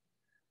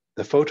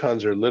 the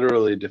photons are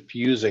literally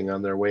diffusing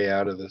on their way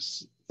out of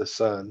the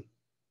sun,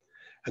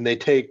 and they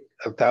take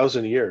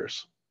 1,000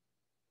 years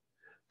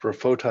for a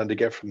photon to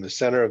get from the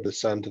center of the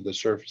sun to the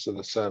surface of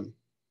the sun.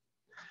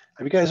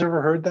 Have you guys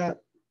ever heard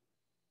that?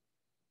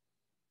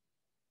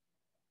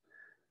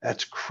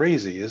 That's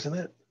crazy, isn't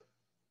it?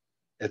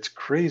 It's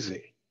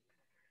crazy.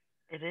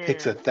 It It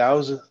takes is.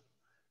 1,000.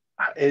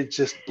 It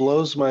just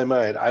blows my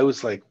mind. I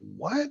was like,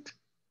 what?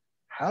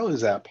 How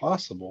is that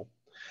possible?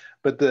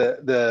 But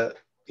the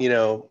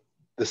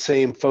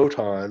same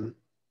photon,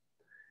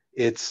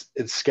 it's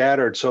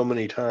scattered so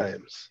many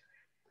times.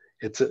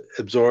 It's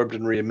absorbed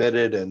and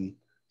re-emitted and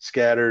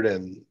scattered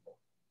and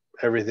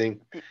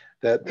everything,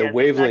 that the Yes, it's not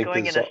wavelength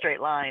going is in a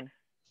straight line.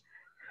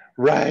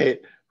 right.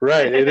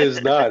 It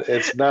is not.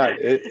 It's not.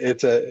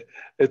 It's a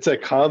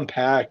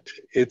compact.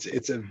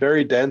 It's a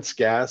very dense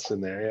gas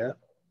in there. Yeah.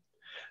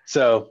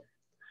 So,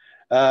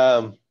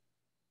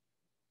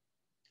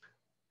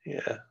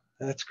 yeah,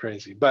 that's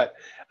crazy. But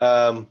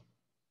I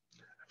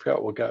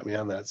forgot what got me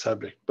on that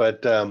subject.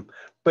 But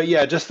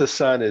yeah, just the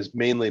sun is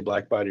mainly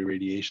black body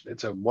radiation.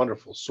 It's a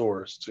wonderful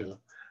source too.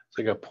 It's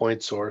like a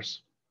point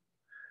source.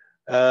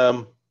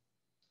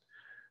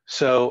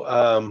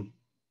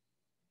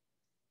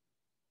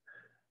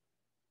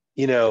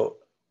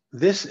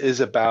 This is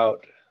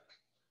about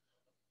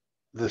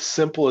the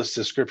simplest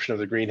description of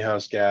the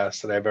greenhouse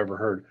gas that I've ever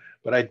heard,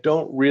 but I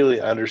don't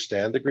really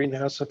understand the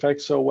greenhouse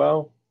effect so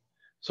well.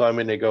 So I'm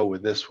going to go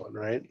with this one,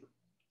 right?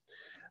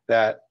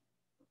 That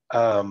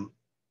of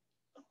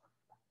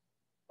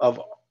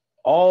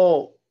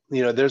all,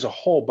 there's a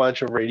whole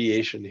bunch of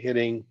radiation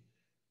hitting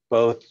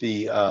both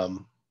the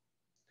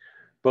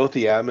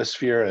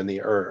atmosphere and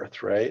the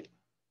earth, right?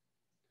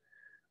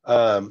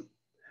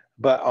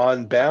 But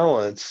on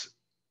balance,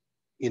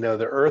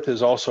 the earth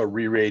is also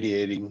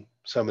re-radiating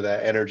some of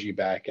that energy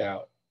back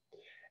out.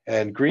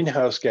 And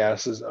greenhouse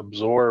gases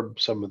absorb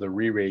some of the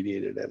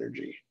re-radiated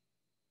energy.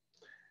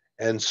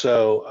 And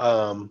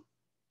so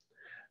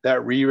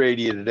that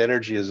re-radiated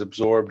energy is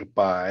absorbed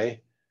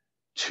by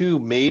two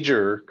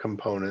major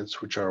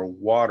components, which are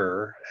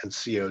water and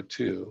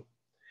CO2.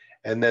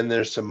 And then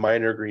there's some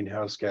minor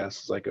greenhouse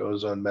gases like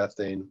ozone,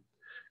 methane,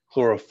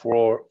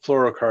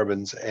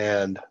 fluorocarbons,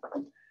 and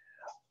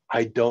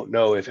I don't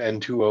know if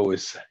N2O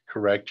is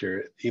correct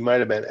here. He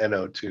might have meant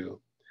NO2,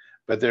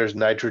 but there's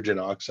nitrogen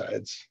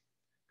oxides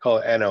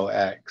called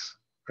NOx,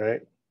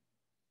 right?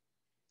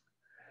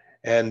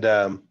 And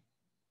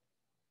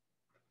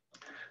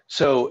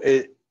so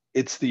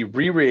it's the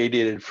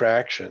re-radiated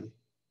fraction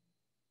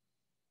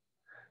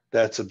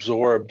that's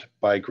absorbed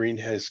by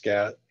greenhouse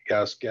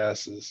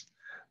gases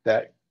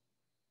that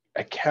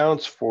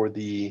accounts for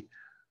the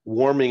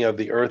warming of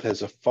the earth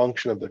as a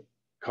function of the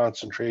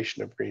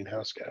concentration of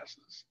greenhouse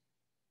gases.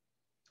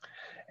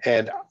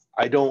 And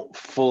I don't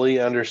fully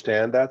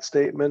understand that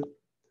statement,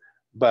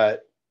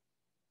 but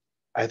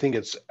I think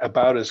it's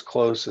about as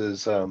close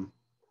as a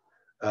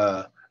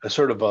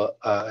sort of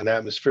an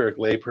atmospheric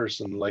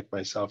layperson like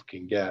myself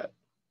can get.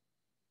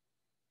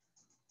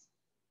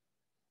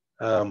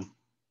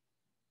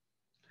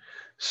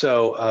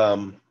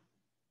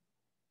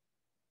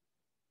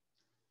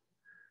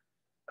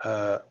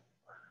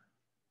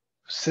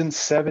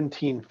 Since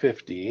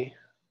 1750,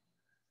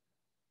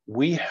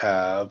 we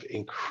have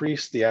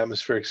increased the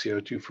atmospheric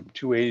CO2 from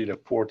 280 to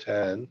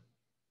 410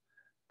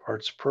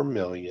 parts per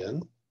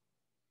million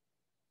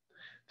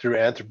through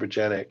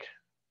anthropogenic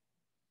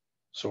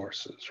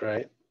sources,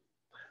 right?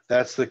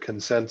 That's the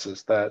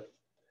consensus that,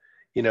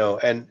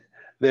 and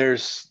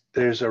there's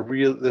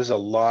a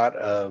lot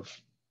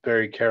of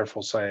very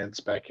careful science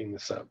backing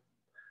this up.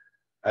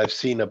 I've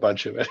seen a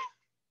bunch of it,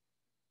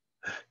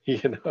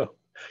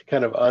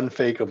 kind of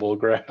unfakeable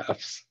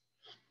graphs.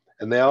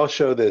 And they all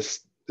show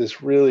this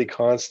really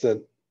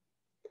constant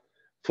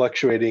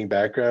fluctuating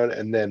background.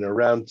 And then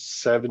around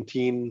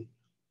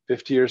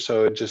 1750 or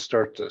so, it just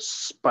starts to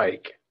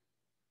spike,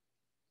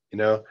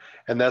 and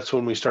that's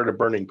when we started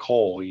burning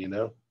coal,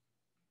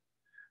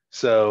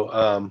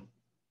 So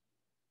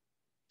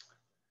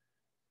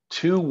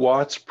 2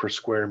 watts per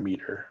square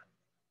meter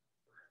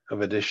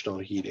of additional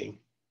heating.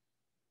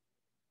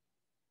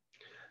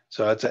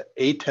 So that's at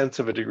 0.8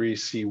 of a degree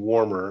C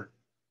warmer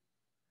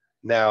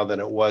now than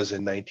it was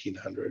in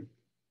 1900.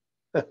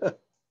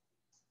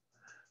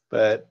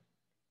 But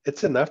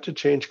it's enough to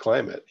change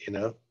climate,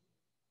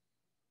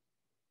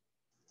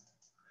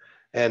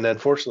 And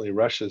unfortunately,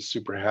 Russia's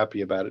super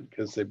happy about it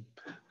because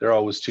they're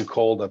always too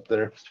cold up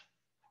there.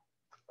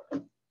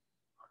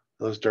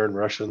 Those darn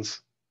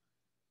Russians.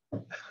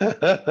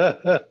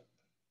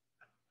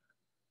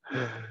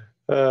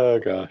 Oh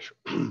gosh.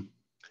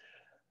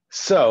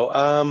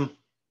 So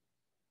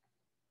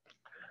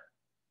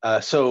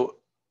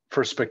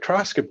for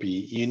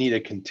spectroscopy, you need a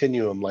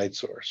continuum light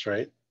source,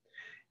 right?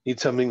 You need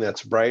something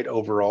that's bright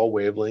over all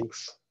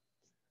wavelengths.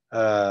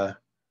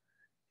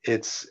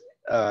 It's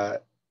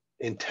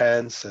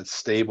intense, it's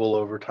stable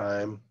over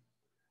time.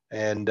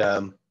 And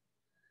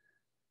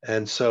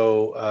And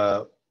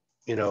so,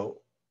 you know,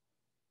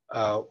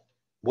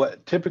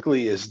 what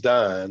typically is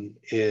done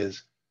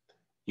is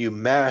you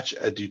match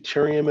a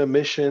deuterium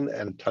emission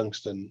and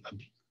tungsten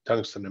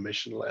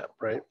emission lamp,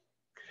 right?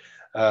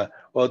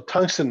 Well,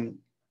 tungsten,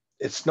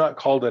 it's not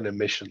called an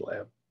emission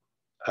lamp.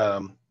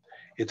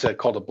 It's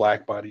called a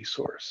black body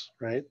source,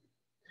 right?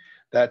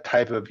 That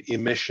type of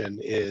emission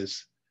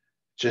is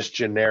just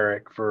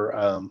generic for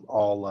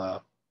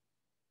all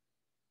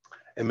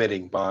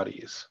emitting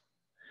bodies.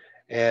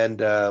 And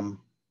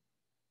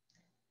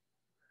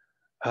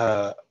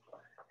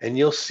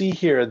you'll see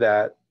here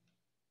that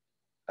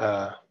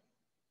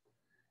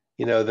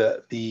you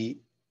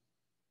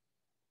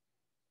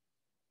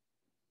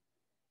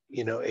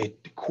know, a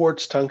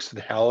quartz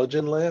tungsten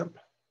halogen lamp,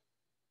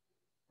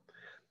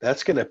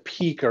 that's going to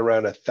peak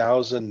around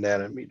 1,000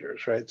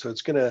 nanometers, right? So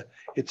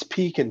its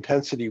peak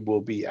intensity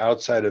will be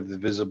outside of the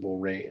visible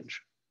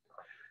range,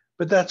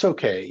 but that's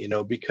okay, you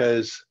know,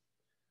 because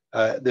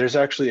there's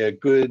actually a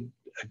good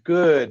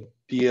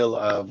deal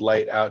of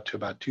light out to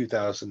about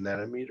 2,000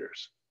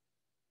 nanometers.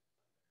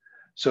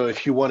 So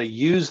if you want to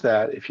use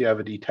that, if you have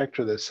a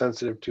detector that's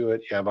sensitive to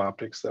it, you have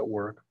optics that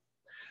work,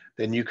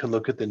 then you can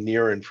look at the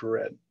near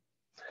infrared.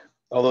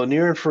 Although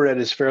near infrared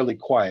is fairly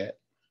quiet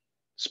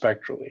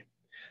spectrally,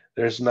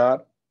 there's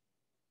not,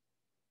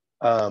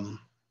 I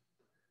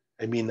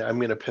mean, I'm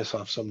going to piss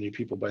off so many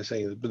people by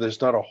saying this, but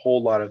there's not a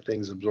whole lot of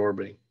things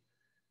absorbing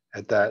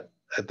at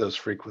those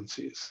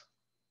frequencies.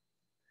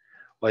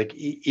 Like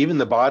even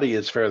the body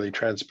is fairly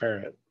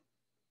transparent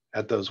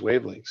at those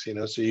wavelengths, you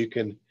know, so you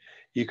can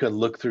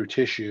look through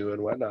tissue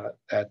and whatnot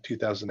at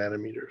 2,000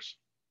 nanometers.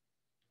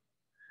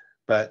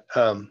 But,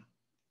 you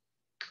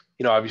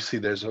know, obviously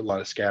there's a lot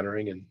of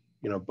scattering and,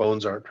 you know,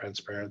 bones aren't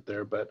transparent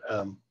there, but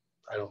I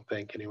don't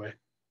think anyway.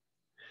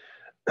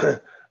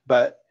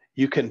 But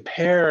you can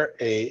pair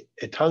a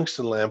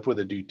tungsten lamp with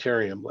a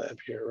deuterium lamp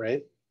here,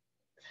 right?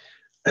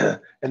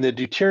 And the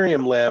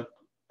deuterium lamp,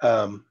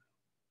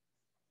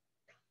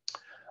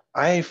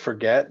 I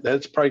forget,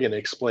 that's probably going to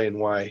explain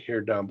why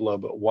here down below,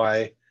 but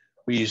why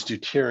we use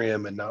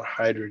deuterium and not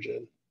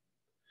hydrogen.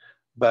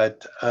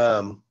 But,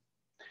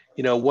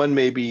 you know, one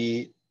may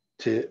be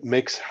to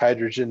mix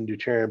hydrogen and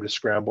deuterium to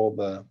scramble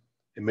the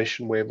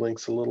emission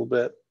wavelengths a little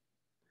bit.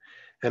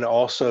 And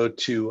also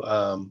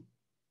to,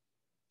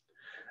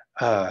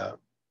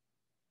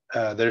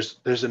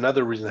 there's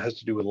another reason that has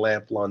to do with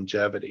lamp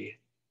longevity.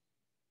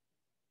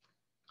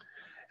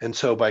 And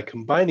so by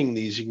combining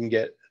these, you can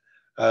get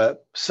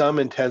some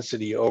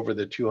intensity over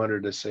the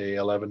 200 to say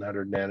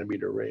 1100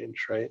 nanometer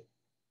range, right?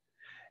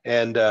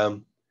 And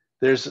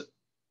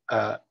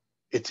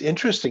it's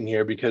interesting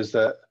here because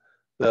the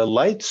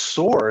light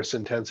source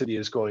intensity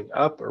is going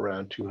up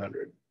around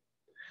 200,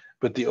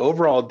 but the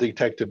overall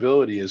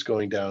detectability is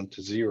going down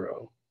to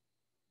 0.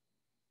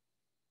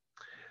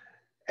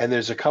 And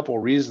there's a couple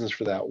reasons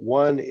for that.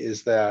 One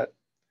is that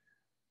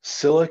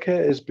silica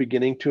is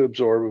beginning to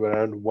absorb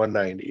around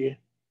 190,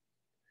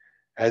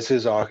 as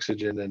is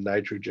oxygen and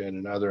nitrogen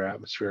and other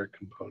atmospheric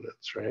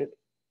components, right?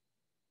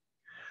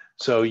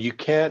 So you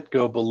can't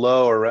go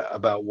below or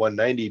about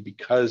 190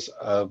 because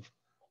of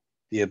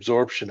the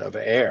absorption of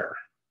air,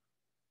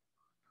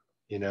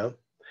 you know?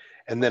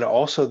 And then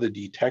also the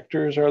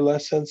detectors are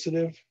less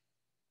sensitive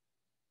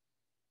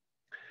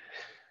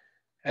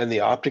and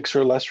the optics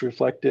are less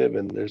reflective,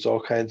 and there's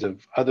all kinds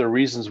of other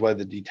reasons why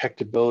the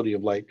detectability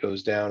of light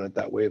goes down at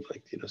that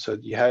wavelength, you know? So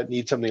you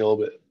need something a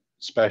little bit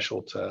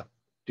special to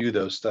do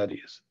those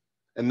studies.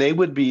 And they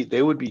would be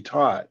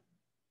taught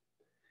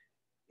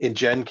in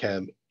Gen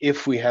Chem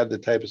if we had the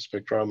type of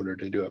spectrometer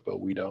to do it, but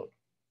we don't.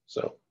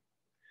 So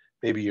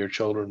maybe your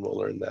children will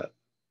learn that.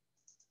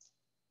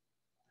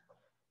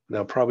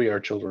 Now, probably our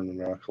children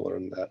are not going to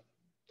learn that.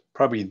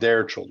 Probably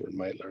their children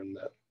might learn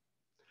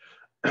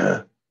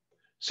that.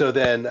 So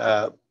then,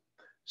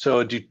 so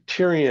a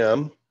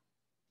deuterium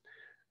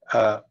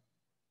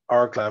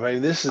arc lamp. I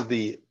mean, this is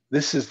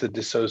the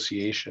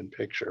dissociation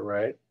picture,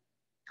 right?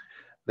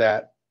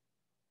 That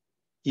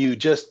you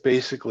just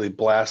basically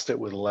blast it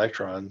with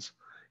electrons.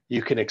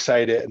 You can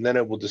excite it, and then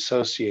it will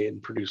dissociate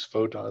and produce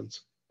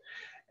photons.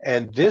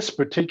 And this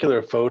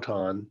particular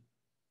photon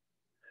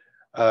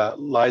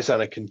lies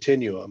on a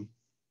continuum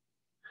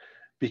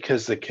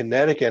because the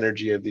kinetic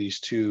energy of these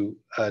two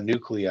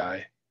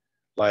nuclei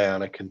lie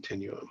on a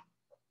continuum.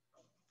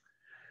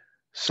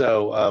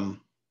 So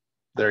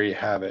there you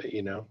have it,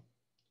 you know.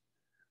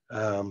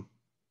 And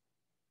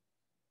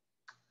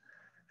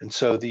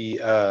so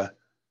the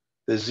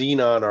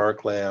xenon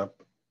arc lamp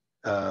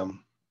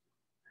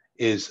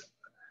is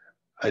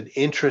an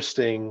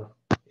interesting,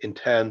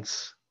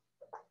 intense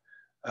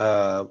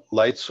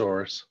light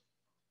source,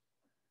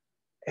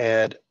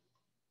 and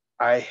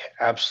I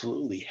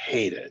absolutely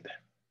hate it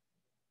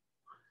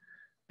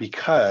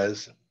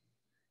because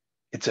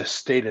it's a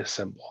status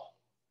symbol.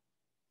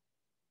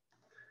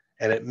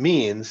 And it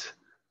means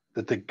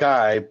that the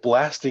guy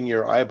blasting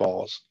your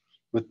eyeballs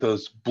with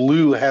those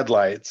blue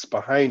headlights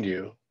behind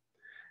you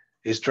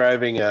is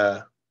driving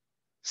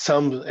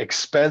some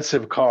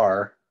expensive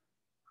car,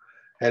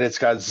 and it's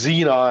got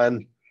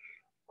xenon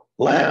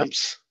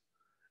lamps,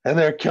 and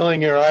they're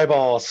killing your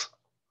eyeballs.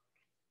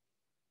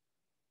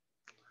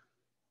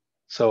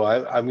 So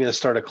I'm going to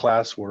start a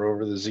class where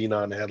over the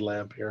xenon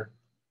headlamp here.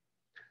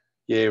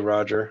 Yay,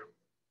 Roger.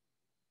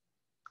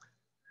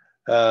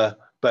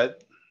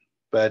 But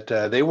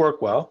they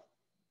work well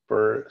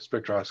for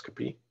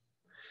spectroscopy.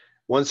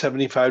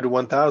 175 to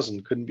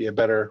 1000 couldn't be a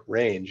better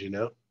range, you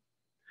know.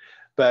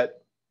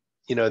 But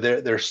you know,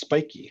 they're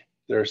spiky.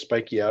 They're a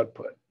spiky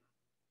output.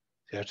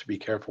 You have to be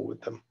careful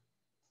with them.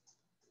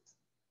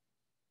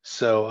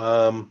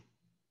 So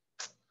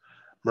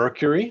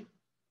mercury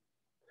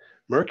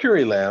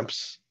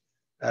lamps,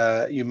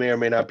 you may or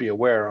may not be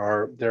aware,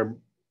 are their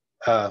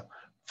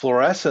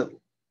fluorescent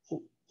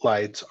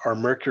lights are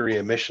mercury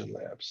emission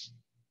lamps,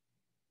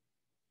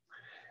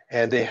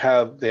 and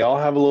they all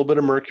have a little bit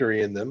of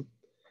mercury in them,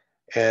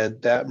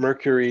 and that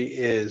mercury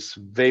is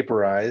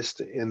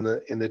vaporized in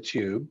the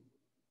tube.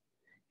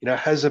 You know, it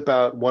has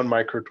about 1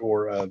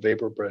 microtorr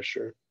vapor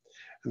pressure,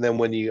 and then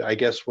when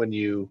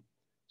you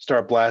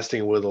start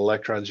blasting with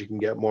electrons, you can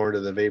get more into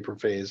the vapor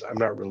phase. I'm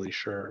not really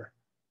sure.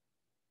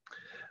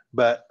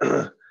 But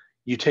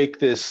you take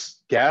this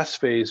gas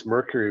phase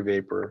mercury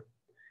vapor,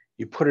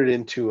 you put it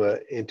into a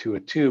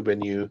tube,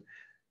 and you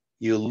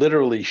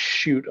literally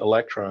shoot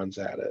electrons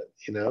at it,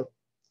 you know?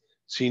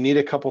 So you need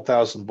a couple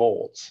thousand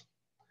volts.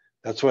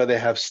 That's why they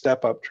have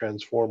step-up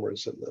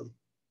transformers in them.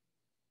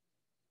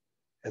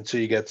 And so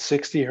you get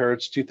 60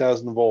 hertz,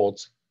 2000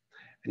 volts,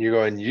 and you're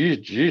going,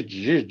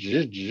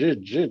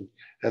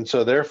 and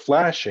so they're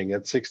flashing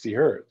at 60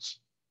 hertz.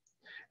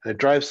 And it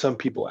drives some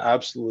people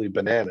absolutely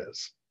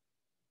bananas.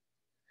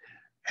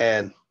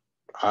 And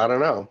I don't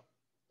know,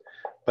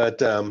 but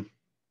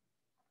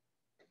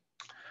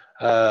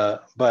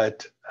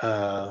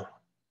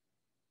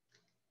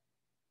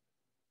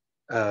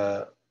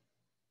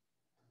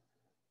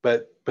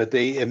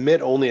they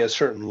emit only at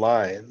certain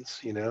lines,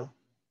 you know.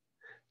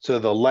 So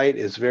the light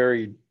is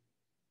very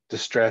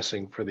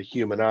distressing for the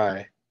human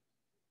eye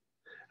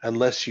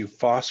unless you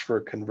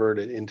phosphor convert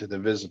it into the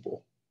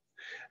visible.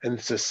 And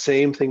it's the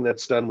same thing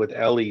that's done with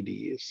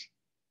LEDs.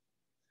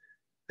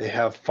 They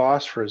have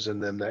phosphors in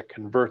them that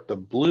convert the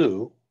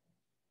blue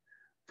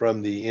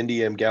from the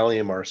indium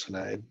gallium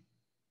arsenide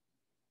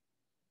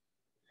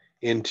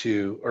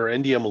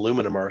indium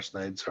aluminum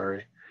arsenide,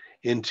 sorry,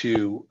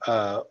 into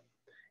a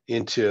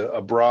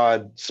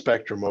broad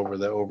spectrum over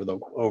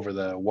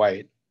the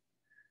white.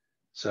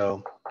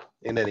 So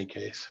in any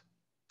case,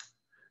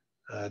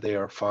 they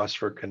are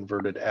phosphor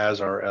converted,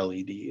 as are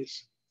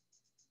LEDs.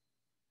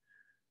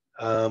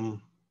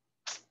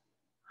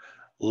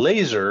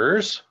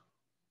 Lasers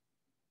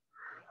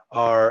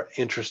are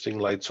interesting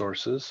light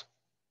sources.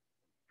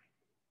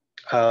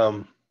 They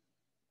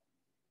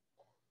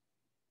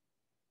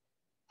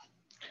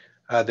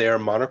are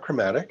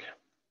monochromatic,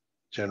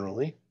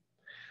 generally.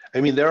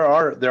 I mean, there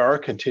are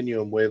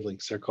continuum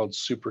wavelengths. They're called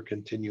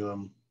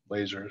supercontinuum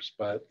lasers,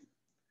 but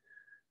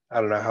I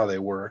don't know how they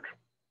work.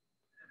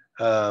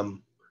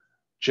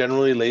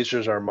 Generally,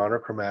 lasers are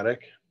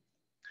monochromatic.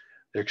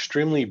 They're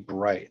extremely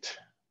bright.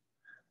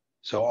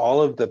 So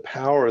all of the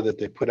power that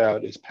they put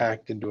out is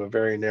packed into a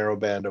very narrow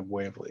band of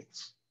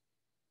wavelengths,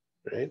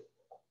 right?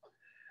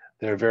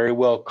 They're very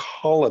well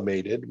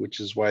collimated, which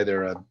is why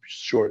they're a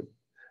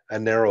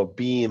narrow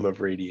beam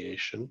of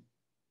radiation.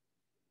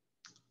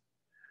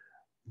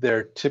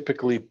 They're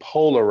typically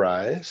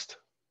polarized,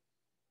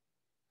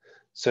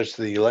 such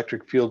that the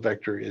electric field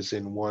vector is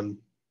in one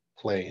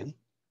plane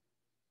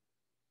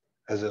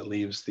as it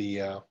leaves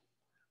the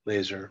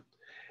laser.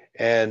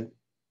 And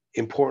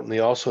importantly,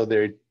 also,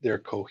 they're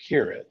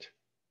coherent.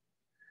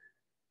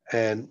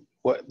 And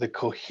what the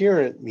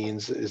coherent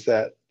means is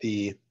that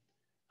the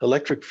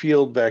electric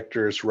field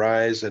vectors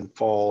rise and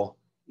fall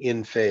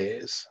in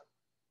phase.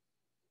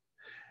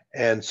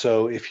 And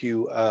so if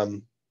you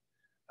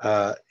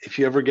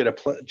ever get a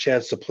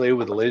chance to play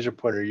with a laser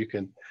pointer, you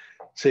can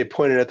say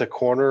point it at the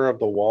corner of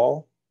the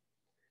wall,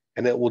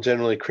 and it will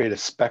generally create a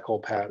speckle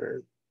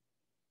pattern.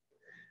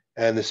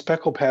 And the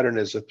speckle pattern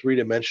is a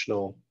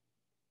three-dimensional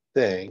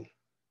thing,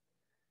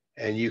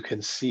 and you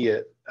can see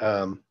it,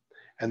 and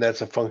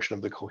that's a function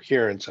of the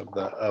coherence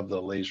of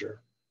the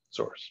laser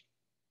source.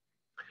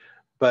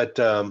 But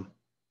come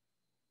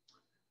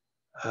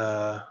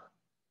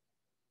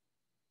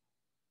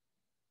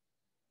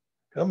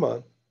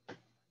on.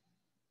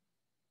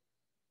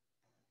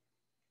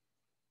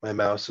 My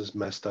mouse is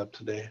messed up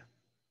today.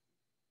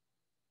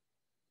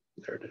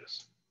 There it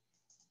is.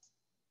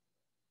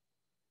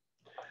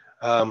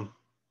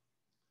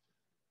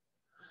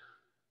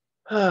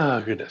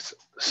 Oh, goodness.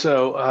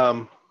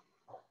 So,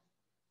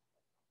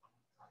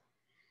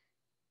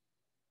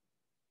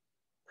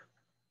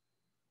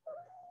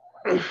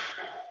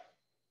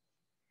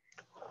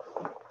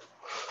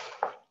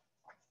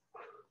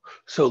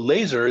 so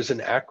laser is an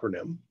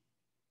acronym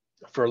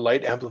for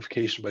light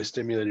amplification by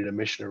stimulated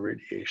emission of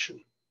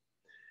radiation.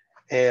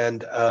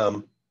 And,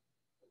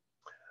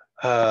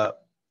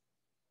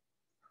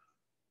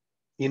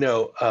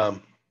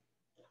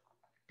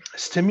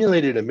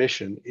 stimulated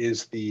emission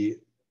is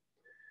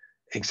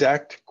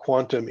exact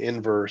quantum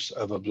inverse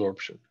of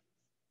absorption.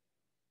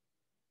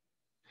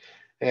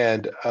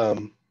 And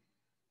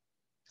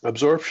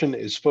absorption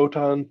is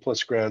photon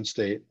plus ground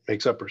state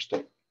makes upper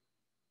state,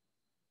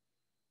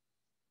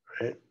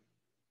 right?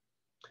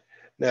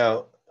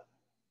 Now,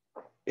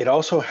 it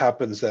also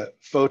happens that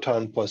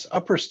photon plus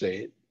upper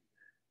state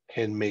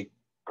can make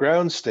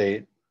ground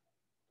state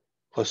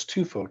plus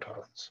 2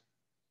 photons.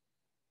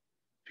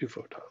 2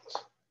 photons.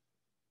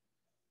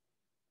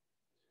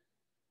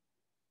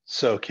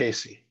 So,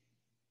 Casey,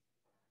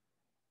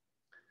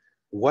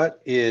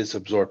 what is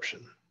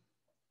absorption?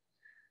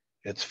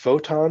 It's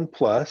photon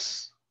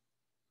plus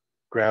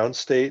ground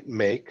state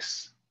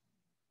makes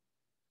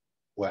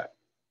what?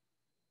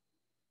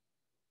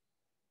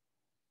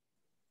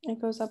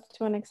 It goes up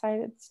to an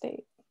excited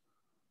state.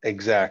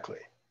 Exactly.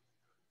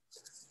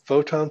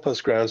 Photon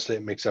plus ground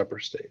state makes upper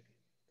state.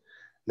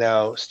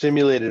 Now,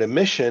 stimulated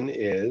emission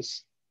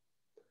is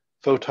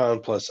photon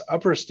plus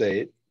upper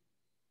state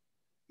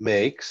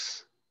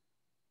makes,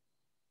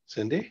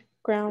 Cindy?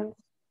 Ground.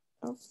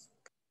 Oh.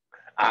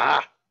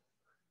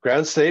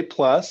 Ground state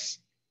plus.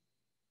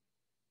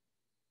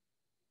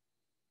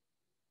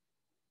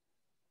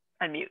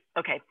 Unmute.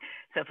 Okay.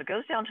 So if it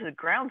goes down to the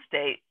ground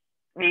state,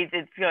 means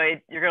you're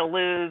going to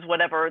lose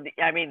whatever, the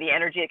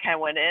energy it kind of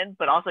went in,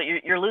 but also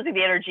you're losing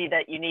the energy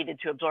that you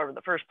needed to absorb in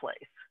the first place.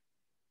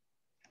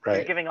 Right.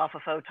 You're giving off a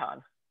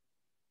photon.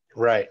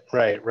 Right.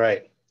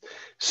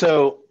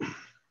 So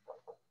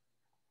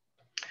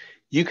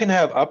you can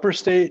have upper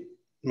state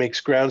makes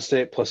ground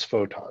state plus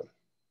photon,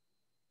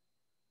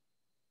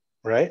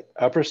 right?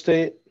 Upper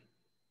state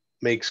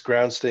makes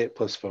ground state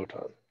plus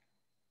photon.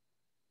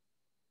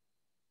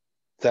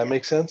 Does that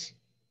make sense?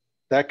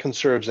 That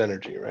conserves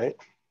energy, right?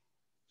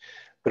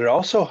 But it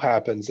also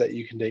happens that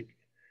you can take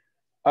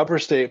upper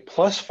state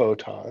plus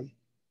photon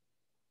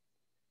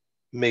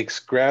makes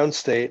ground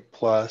state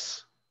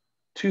plus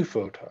 2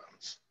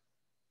 photons.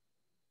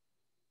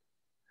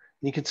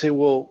 And you can say,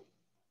 well,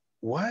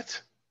 what?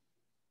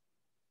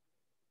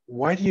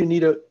 Why do you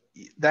need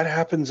that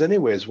happens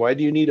anyways. Why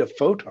do you need a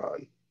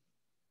photon?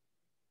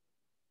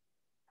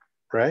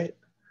 Right?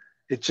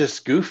 It's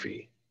just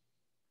goofy.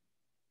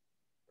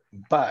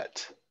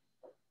 But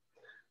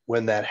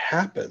when that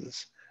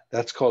happens,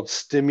 that's called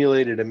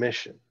stimulated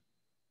emission.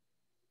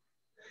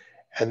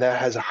 And that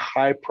has a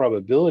high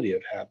probability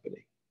of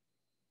happening.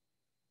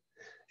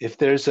 If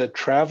there's a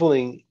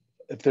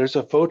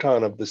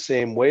photon of the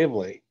same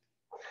wavelength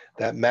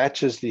that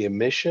matches the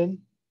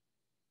emission,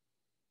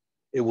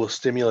 it will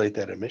stimulate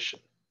that emission.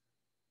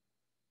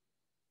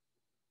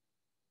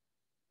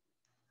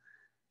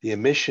 The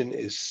emission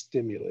is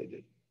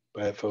stimulated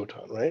by a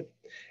photon, right?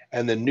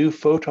 And the new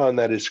photon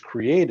that is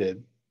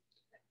created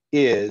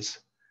is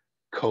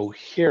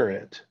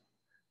coherent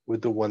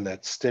with the one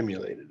that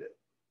stimulated it.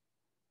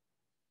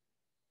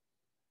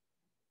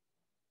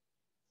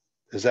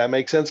 Does that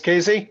make sense,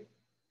 Casey?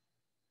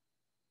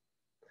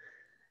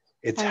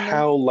 It's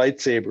how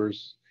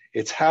lightsabers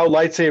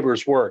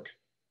work.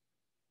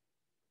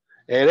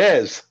 It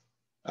is,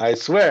 I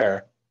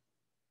swear.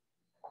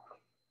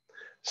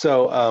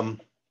 So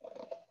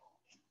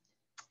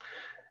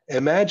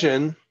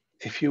imagine,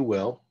 if you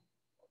will,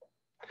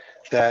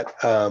 that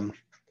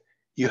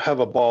you have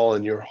a ball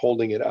and you're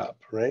holding it up,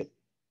 right?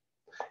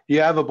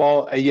 You have a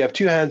ball, and you have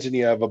 2 hands and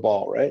you have a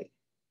ball, right?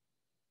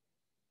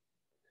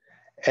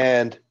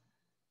 And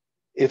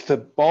if the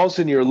ball's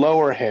in your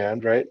lower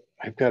hand, right?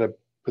 I've got to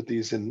put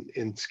these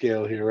in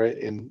scale here, right?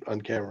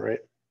 On camera, right?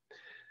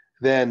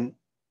 Then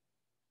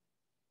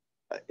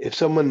if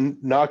someone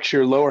knocks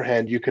your lower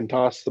hand, you can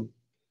toss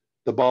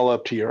the ball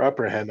up to your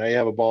upper hand. Now you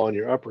have a ball in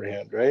your upper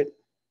hand, right?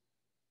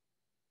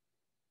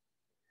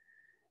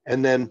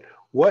 And then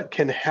what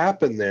can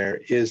happen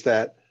there is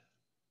that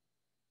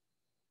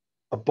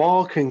a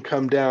ball can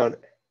come down,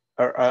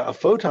 or a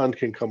photon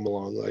can come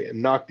along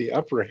and knock the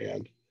upper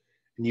hand,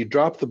 and you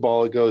drop the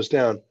ball, it goes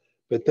down.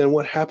 But then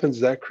what happens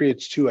is that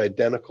creates 2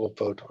 identical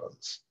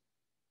photons.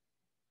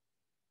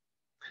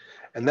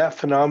 And that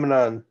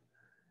phenomenon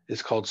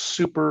is called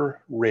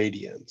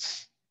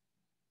superradiance.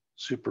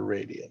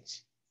 Superradiance.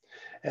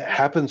 It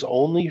happens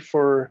only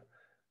for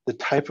the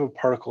type of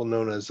particle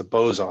known as a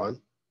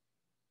boson.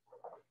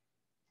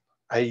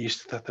 I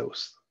used to thought that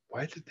was,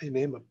 why did they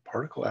name a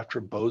particle after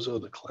Bozo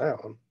the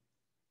clown?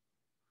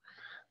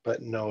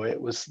 But no,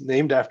 it was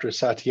named after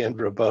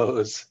Satyendra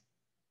Bose,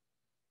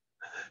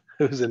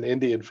 who was an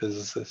Indian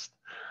physicist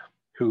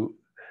who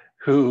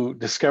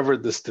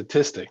discovered the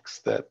statistics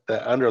that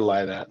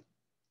underlie that.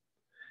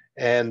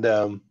 And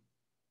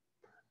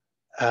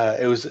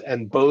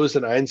Bose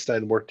and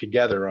Einstein worked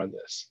together on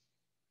this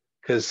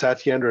because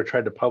Satyendra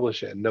tried to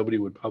publish it and nobody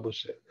would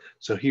publish it.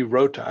 So he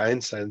wrote to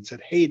Einstein and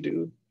said, hey,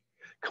 dude,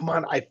 come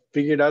on, I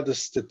figured out the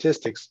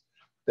statistics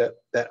that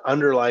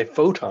underlie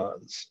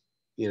photons,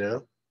 you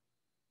know?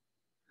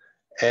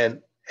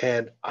 And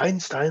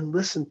Einstein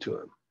listened to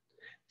him,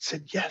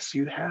 said, yes,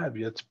 you have,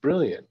 that's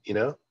brilliant, you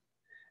know?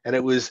 And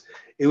it was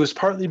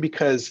partly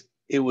because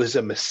it was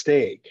a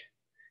mistake.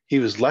 He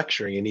was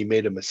lecturing and he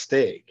made a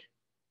mistake.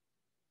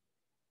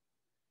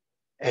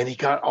 And he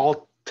got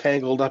all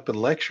tangled up in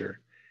lecture.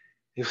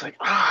 He was like,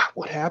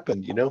 what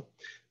happened, you know?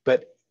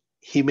 But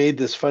he made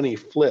this funny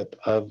flip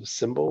of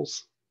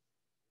symbols,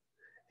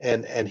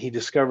 and he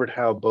discovered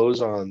how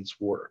bosons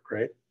work,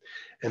 right?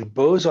 And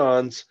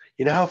bosons,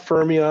 you know how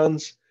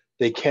fermions,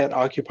 they can't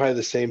occupy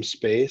the same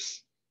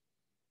space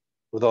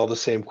with all the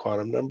same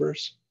quantum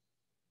numbers?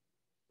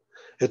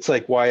 It's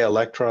like why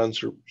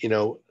electrons are, you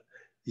know,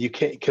 you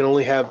can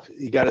only have,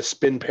 you got to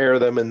spin pair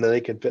them and then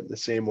they can fit in the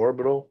same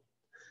orbital.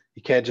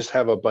 You can't just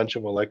have a bunch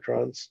of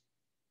electrons.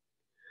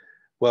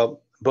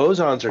 Well,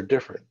 bosons are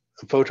different.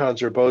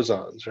 Photons are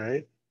bosons,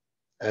 right?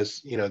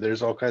 As you know,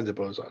 there's all kinds of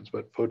bosons,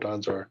 but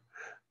photons are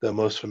the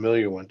most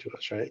familiar one to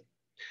us, right?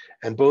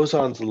 And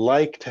bosons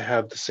like to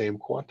have the same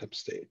quantum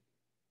state.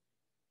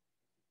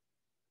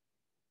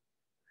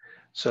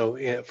 So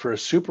for a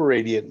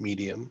superradiant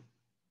medium,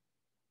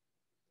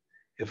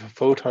 if a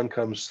photon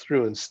comes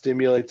through and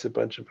stimulates a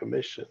bunch of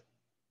emission,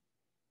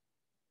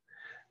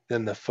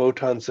 then the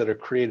photons that are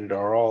created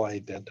are all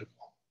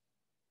identical.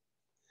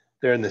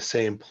 They're in the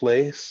same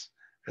place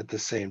at the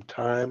same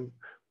time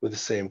with the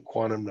same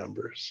quantum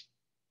numbers.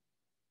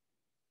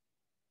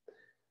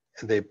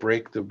 And they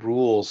break the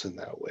rules in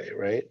that way,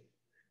 right?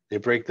 They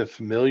break the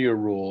familiar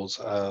rules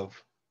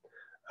of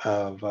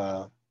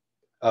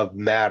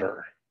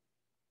matter,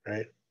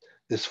 right?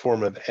 This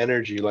form of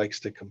energy likes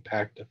to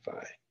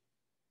compactify.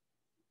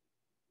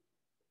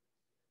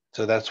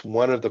 So that's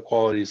one of the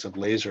qualities of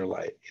laser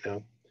light, you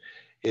know,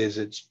 is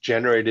it's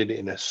generated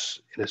in a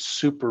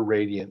super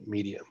radiant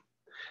medium.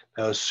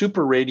 Now, a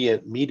super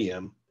radiant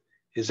medium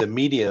is a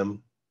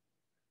medium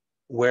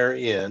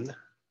wherein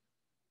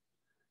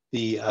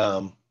the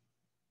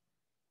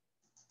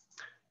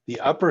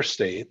upper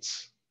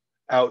states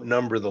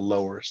outnumber the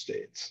lower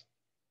states.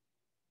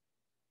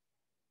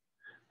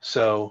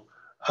 So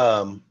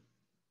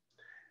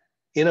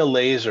in a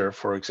laser,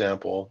 for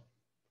example,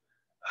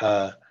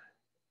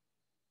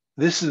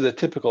 this is a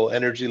typical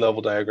energy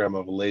level diagram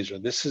of a laser.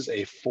 This is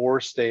a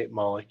 4-state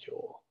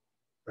molecule,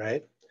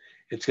 right?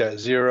 It's got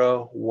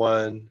 0,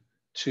 1,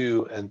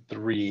 2, and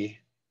 3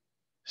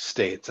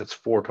 states. That's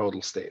 4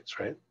 total states,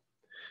 right?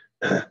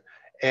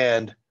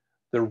 And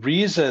the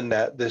reason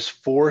that this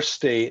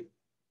 4-state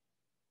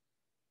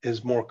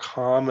is more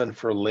common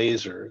for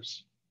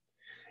lasers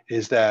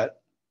is that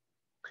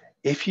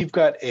if you've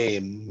got a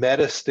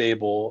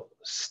metastable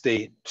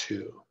state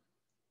 2,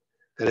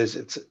 that is,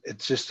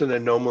 it's just an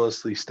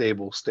anomalously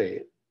stable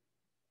state,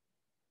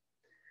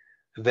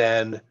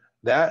 then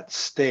that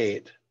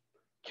state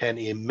can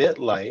emit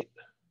light,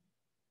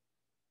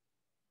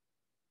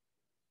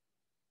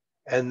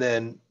 and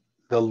then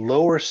the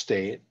lower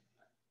state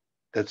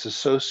that's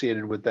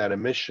associated with that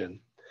emission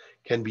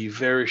can be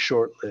very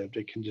short-lived.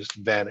 It can just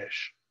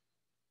vanish,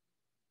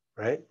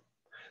 right?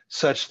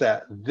 Such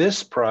that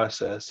this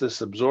process,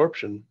 this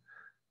absorption,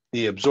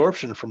 the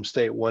absorption from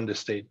state 1 to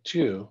state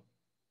 2,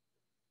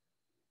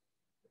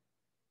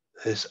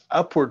 this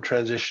upward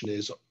transition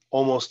is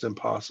almost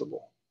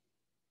impossible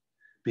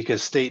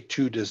because state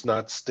 2 does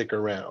not stick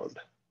around.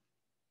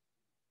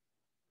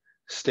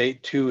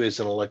 State 2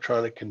 is an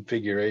electronic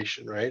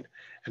configuration, right?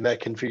 And that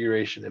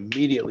configuration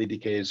immediately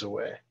decays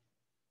away.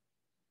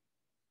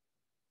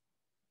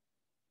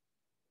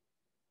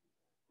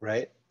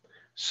 Right?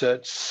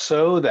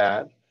 So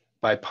that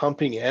by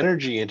pumping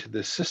energy into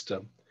the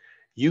system,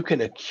 you can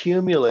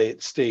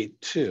accumulate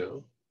state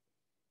 2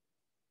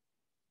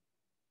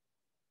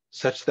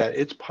 such that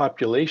its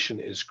population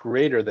is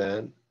greater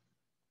than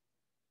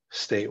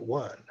state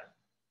 1.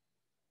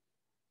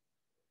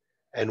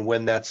 And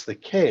when that's the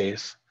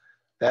case,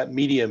 that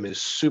medium is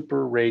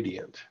super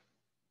radiant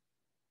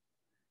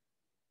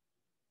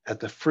at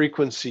the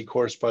frequency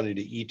corresponding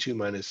to E2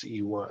 minus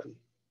E1.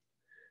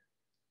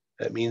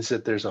 That means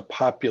that there's a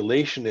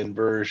population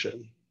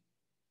inversion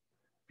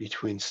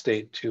between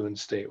state 2 and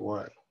state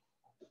 1.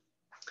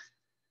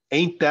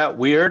 Ain't that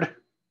weird?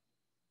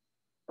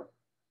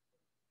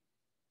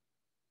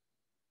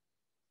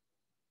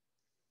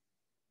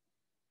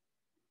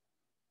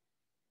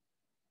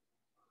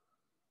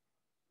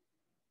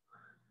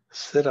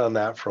 Sit on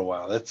that for a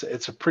while.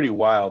 It's a pretty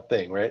wild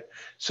thing, right?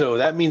 So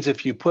that means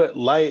if you put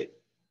light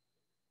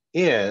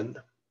in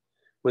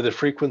with a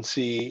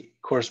frequency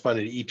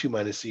corresponding to E2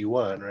 minus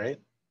E1, right?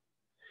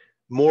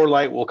 More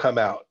light will come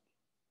out.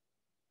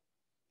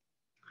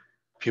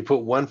 If you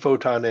put 1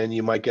 photon in,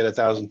 you might get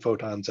 1,000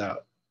 photons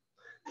out.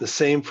 The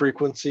same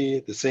frequency,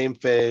 the same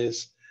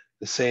phase,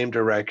 the same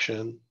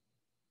direction,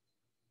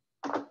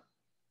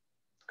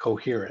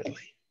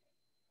 coherently.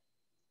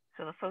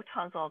 So the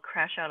photons all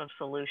crash out of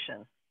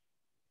solution.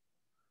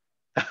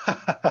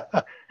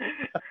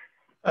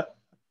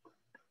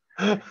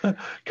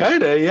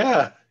 Kinda,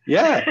 yeah.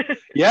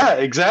 Yeah,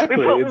 exactly.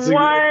 We put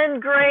one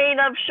grain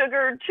of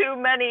sugar too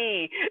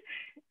many,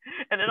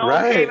 and it all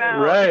came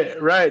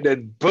out. Right.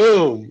 And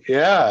boom.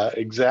 Yeah,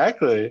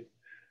 exactly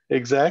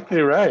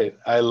right.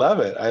 I love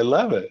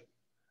it.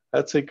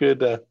 That's a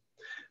good.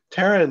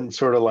 Taryn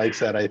sort of likes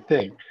that, I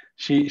think.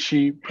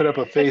 She put up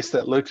a face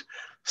that looked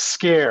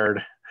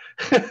scared.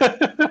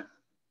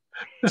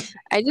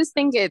 I just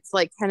think it's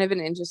like kind of an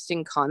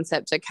interesting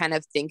concept to kind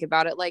of think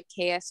about it like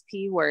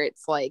KSP, where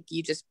it's like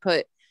you just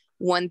put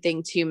one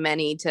thing too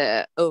many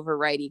to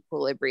override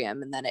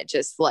equilibrium, and then it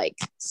just like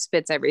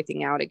spits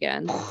everything out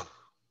again.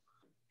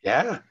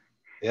 Yeah,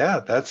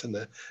 that's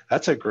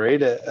a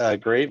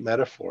great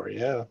metaphor.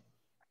 Yeah,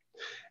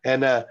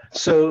 and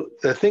so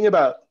the thing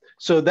about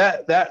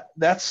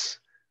that's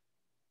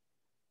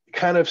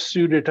kind of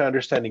suited to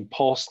understanding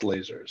pulsed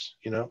lasers,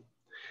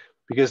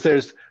 because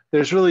there's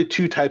really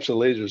two types of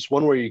lasers.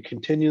 One where you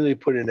continually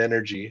put in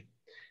energy,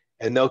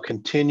 and they'll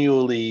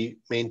continually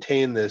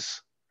maintain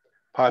this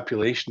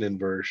population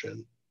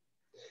inversion,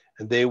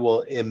 and they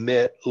will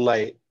emit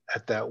light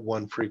at that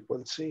one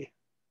frequency.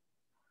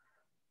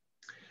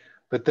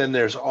 But then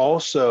there's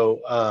also,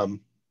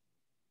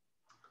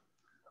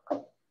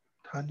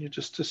 Tanya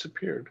just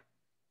disappeared.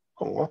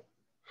 Oh, well,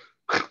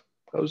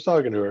 I was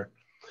talking to her.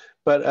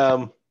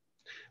 But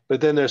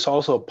then there's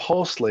also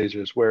pulse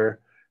lasers where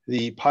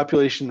the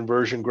population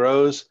inversion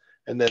grows,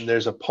 and then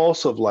there's a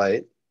pulse of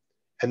light,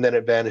 and then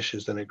it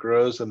vanishes, then it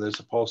grows, and there's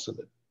a pulse and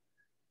it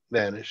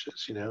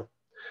vanishes,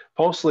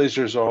 Pulse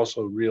lasers are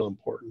also real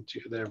important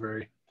too. They're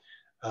very,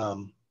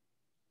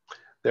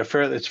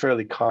 it's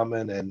fairly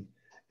common,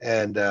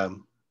 and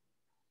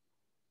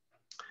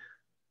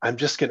I'm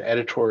just going to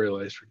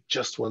editorialize for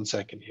just 1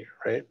 second here,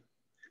 right?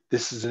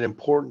 This is an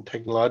important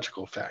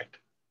technological fact,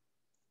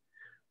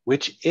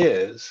 which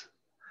is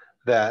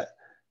that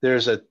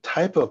there's a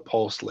type of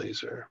pulse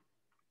laser.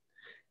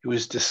 It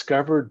was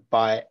discovered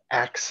by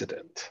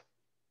accident.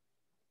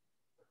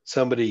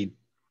 Somebody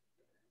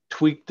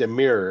tweaked a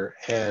mirror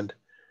and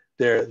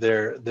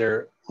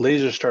their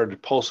laser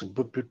started pulsing,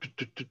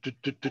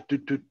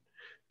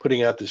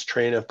 putting out this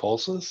train of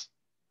pulses.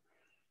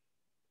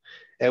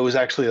 And it was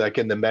actually like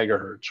in the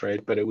megahertz,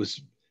 right? But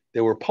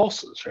they were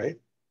pulses, right?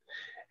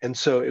 And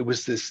so it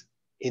was this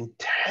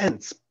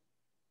intense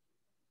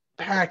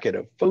packet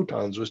of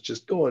photons was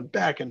just going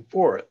back and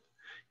forth,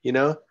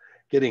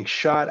 getting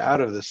shot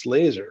out of this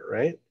laser,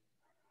 right?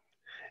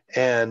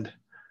 And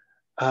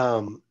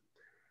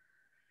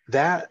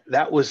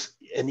that was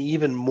an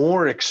even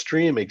more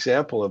extreme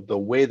example of the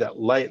way that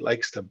light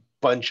likes to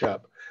bunch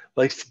up,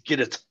 likes to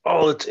get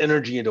all its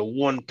energy into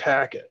one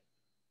packet,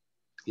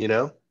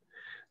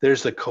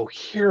 There's the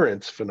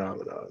coherence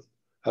phenomenon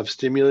of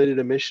stimulated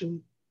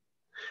emission,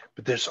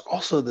 but there's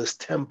also this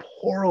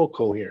temporal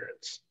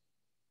coherence.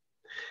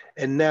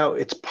 And now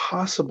it's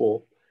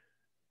possible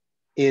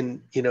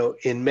in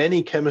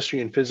many chemistry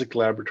and physics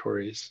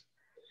laboratories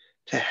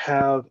to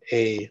have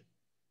a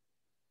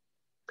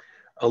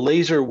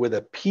laser with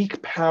a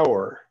peak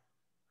power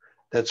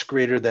that's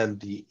greater than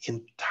the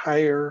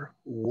entire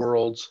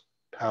world's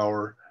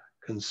power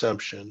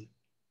consumption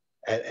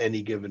at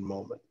any given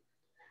moment.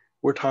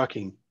 We're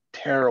talking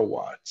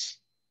terawatts.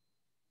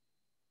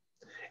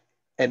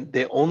 And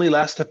they only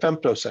last a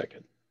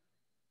femtosecond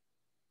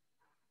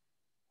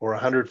or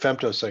 100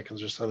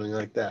 femtoseconds or something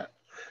like that.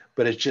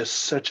 But it's just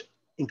such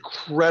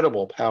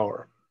incredible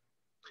power.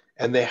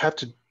 And they have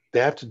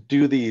to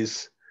do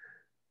these,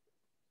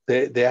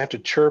 they have to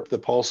chirp the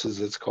pulses,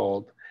 it's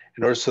called,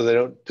 in order so they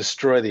don't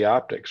destroy the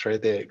optics,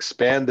 right? They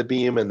expand the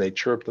beam and they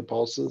chirp the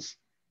pulses.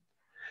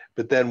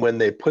 But then when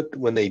they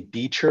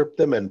de-chirp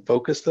them and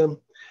focus them,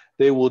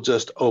 they will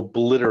just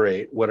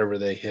obliterate whatever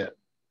they hit.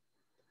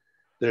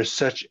 There's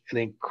such an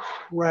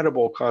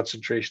incredible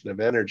concentration of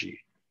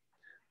energy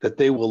that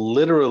they will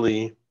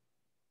literally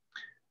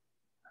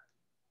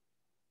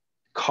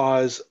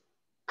cause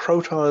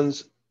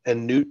protons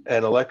and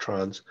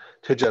electrons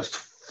to just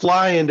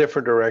fly in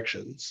different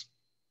directions.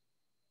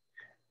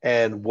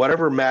 And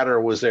whatever matter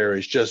was there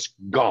is just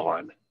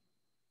gone.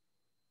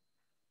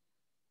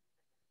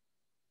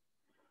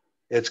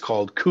 It's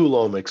called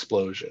Coulomb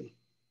explosion.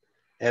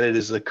 And it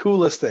is the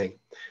coolest thing,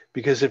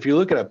 because if you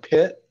look at a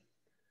pit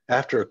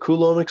after a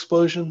Coulomb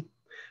explosion,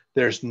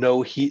 there's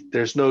no heat,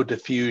 there's no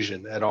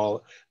diffusion at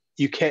all.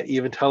 You can't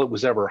even tell it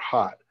was ever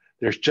hot.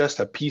 There's just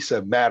a piece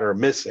of matter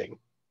missing.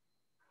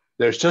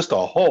 There's just a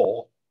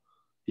hole,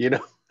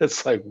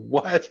 It's like,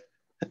 what?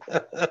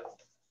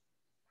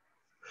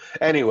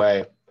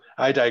 Anyway,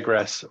 I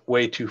digress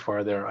way too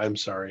far there. I'm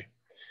sorry.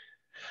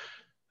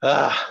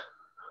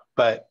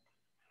 But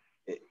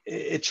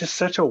it's just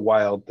such a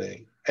wild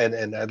thing.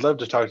 And I'd love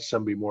to talk to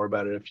somebody more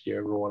about it if you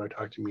ever want to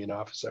talk to me in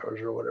office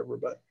hours or whatever.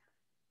 But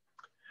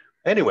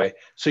anyway,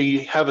 so you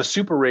have a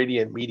super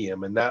radiant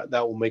medium, and that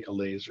will make a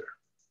laser.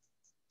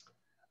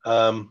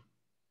 And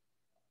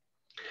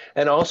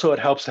also it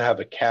helps to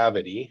have a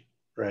cavity,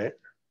 right?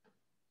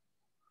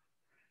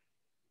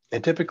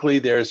 And typically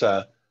there's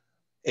a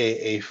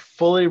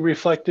fully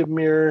reflective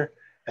mirror,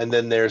 and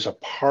then there's a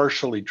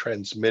partially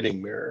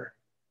transmitting mirror,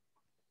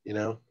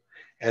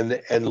 and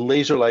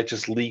laser light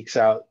just leaks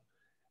out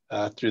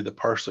through the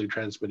partially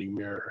transmitting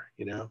mirror,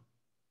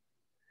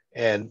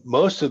 and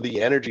most of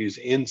the energy is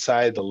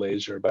inside the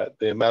laser, but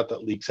the amount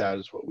that leaks out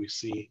is what we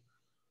see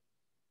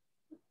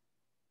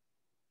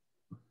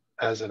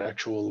as an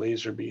actual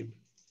laser beam.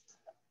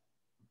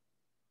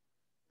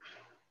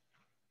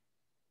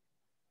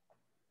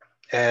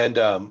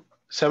 And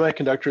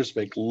Semiconductors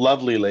make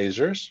lovely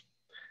lasers.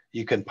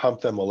 You can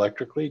pump them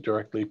electrically,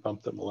 directly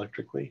pump them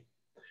electrically.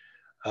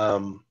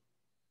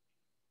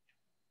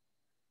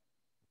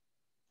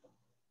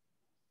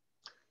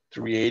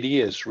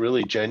 380 is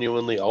really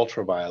genuinely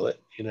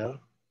ultraviolet, you know.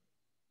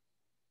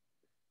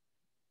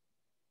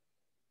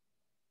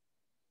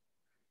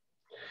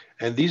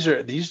 And these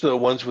are the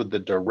ones with the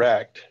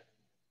direct.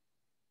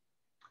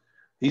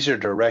 These are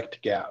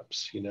direct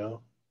gaps, you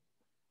know.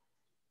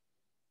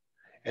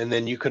 And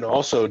then you can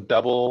also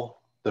double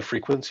the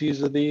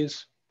frequencies of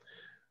these.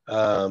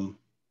 You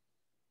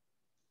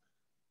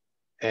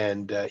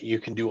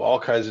can do all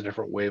kinds of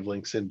different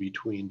wavelengths in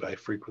between by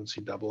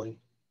frequency doubling,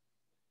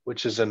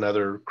 which is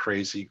another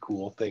crazy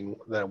cool thing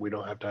that we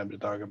don't have time to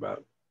talk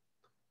about.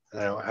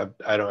 And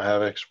I don't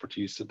have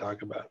expertise to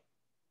talk about.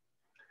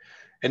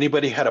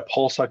 Anybody had a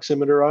pulse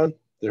oximeter on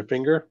their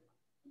finger?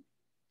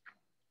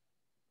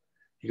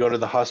 You go to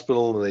the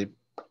hospital and they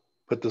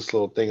put this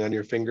little thing on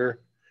your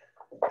finger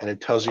and it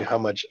tells you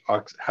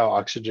how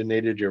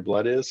oxygenated your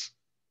blood is.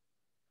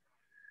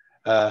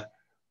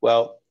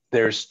 Well,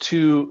 there's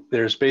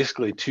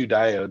basically two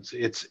diodes.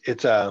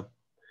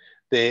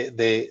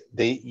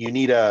 You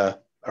need a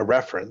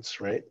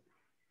reference, right?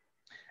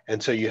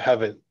 And so you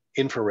have an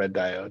infrared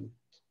diode.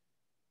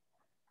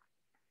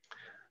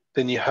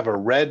 Then you have a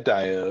red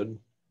diode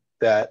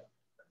that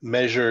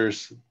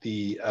measures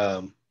its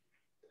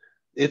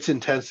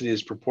intensity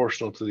is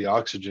proportional to the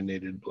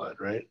oxygenated blood,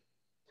 right?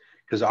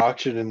 Because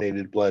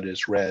oxygenated blood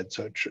is red,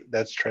 so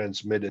that's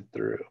transmitted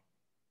through.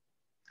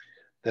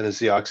 Then as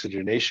the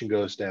oxygenation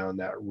goes down,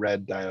 that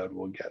red diode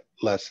will get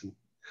less, and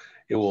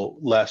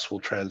less will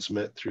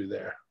transmit through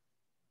there.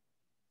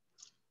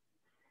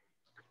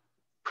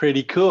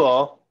 Pretty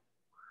cool.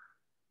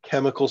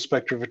 Chemical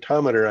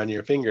spectrophotometer on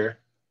your finger.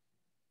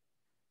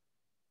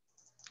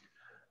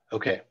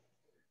 Okay,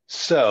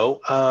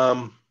 so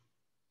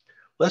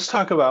let's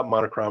talk about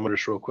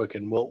monochrometers real quick,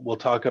 and we'll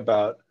try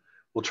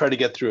to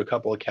get through a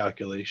couple of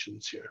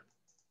calculations here.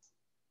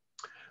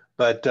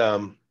 But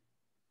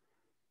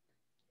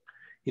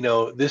you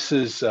know, this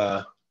is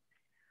on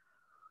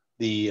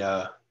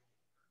the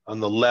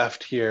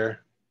left here,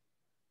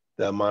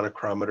 the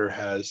monochrometer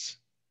has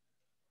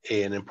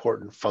an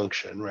important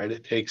function, right?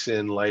 It takes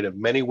in light of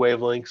many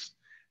wavelengths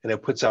and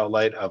it puts out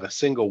light of a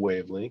single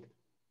wavelength,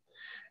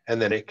 and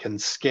then it can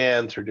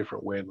scan through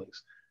different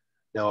wavelengths.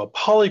 Now a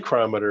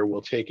polychrometer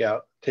will take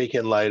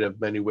in light of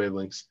many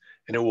wavelengths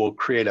and it will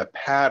create a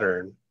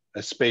pattern,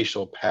 a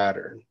spatial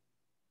pattern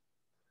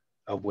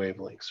of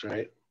wavelengths,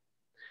 right?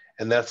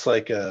 And that's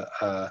like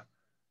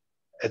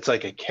it's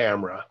like a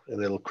camera,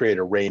 and it'll create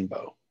a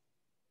rainbow.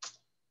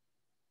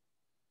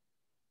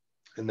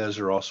 And those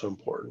are also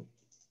important.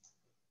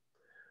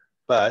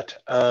 But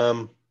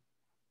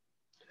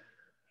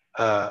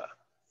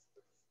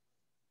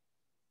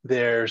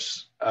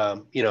there's,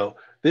 you know,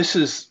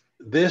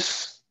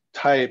 this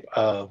type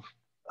of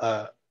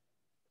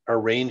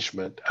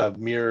arrangement of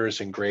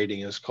mirrors and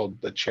grating is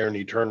called the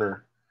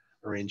Czerny-Turner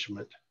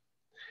arrangement.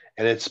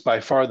 And it's by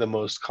far the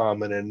most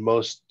common, and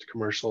most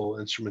commercial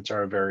instruments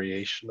are a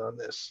variation on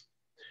this.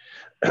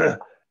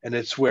 And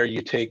it's where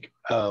you take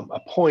a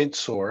point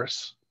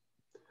source,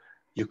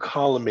 you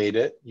collimate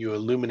it, you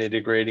illuminate a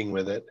grating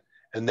with it,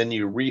 and then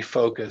you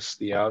refocus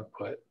the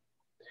output.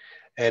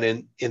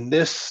 And in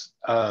this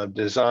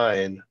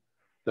design,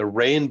 the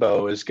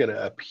rainbow is going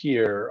to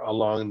appear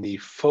along the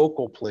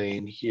focal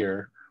plane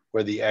here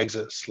where the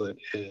exit slit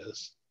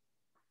is.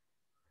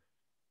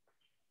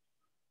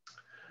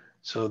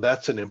 So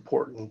that's an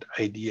important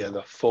idea,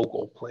 the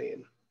focal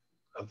plane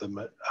of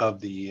the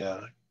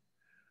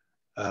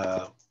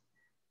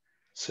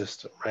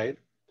system, right?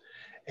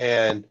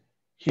 And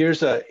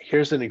here's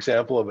an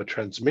example of a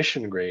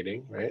transmission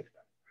grating, right?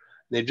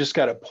 They've just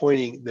got it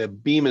pointing, the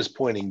beam is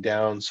pointing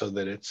down so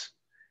that it's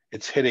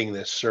hitting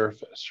this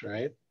surface,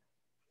 right?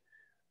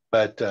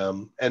 But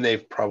and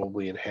they've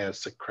probably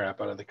enhanced the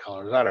crap out of the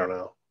colors. I don't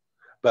know,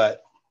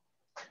 but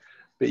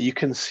you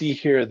can see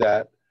here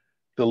that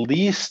the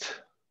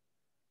least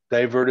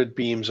diverted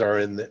beams are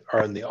in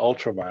the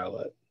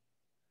ultraviolet,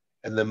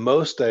 and the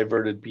most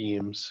diverted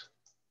beams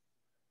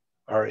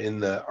are in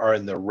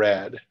the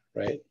red,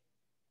 right?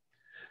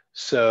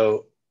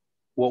 So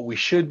what we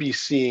should be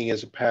seeing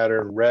is a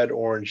pattern: red,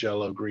 orange,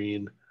 yellow,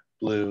 green,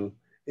 blue,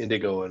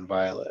 indigo, and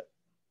violet.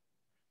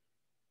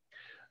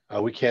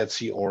 We can't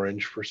see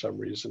orange for some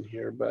reason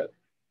here, but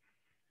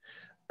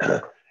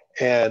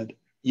and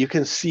you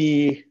can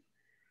see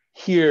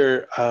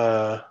here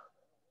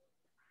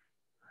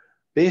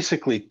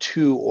basically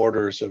two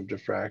orders of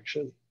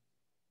diffraction.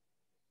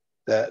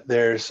 That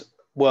there's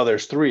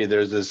three.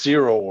 There's a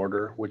zero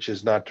order, which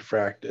is not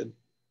diffracted.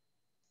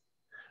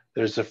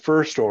 There's the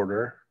first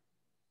order.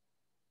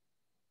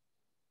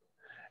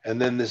 And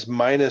then this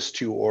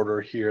 -2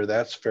 order here,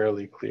 that's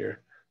fairly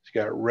clear. So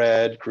you got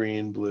red,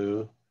 green,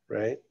 blue,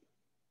 right?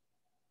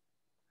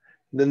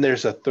 And then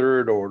there's a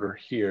third order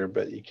here,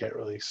 but you can't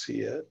really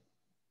see it.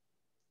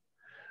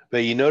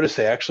 But you notice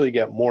they actually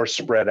get more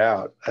spread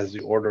out as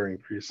the order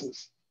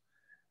increases.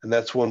 And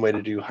that's one way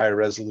to do high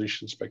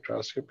resolution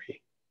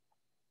spectroscopy.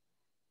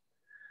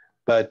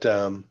 But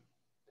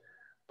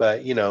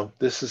you know,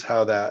 this is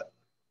how that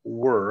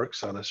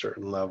works on a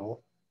certain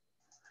level.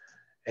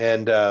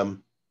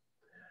 And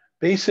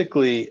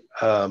basically,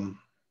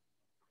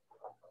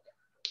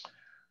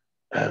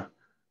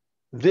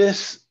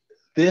 this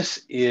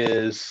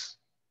is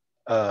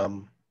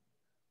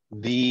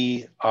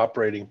the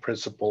operating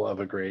principle of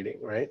a grating,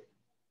 right?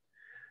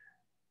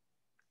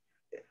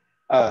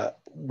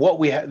 What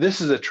we have, this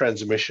is a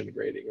transmission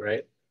grating,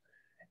 right?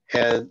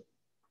 And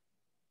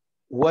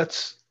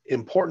what's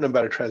important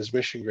about a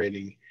transmission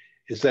grating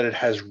is that it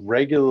has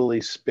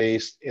regularly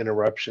spaced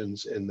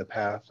interruptions in the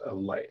path of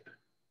light,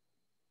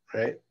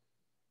 right?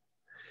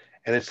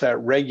 And it's that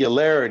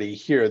regularity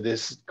here,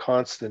 this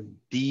constant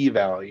D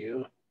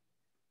value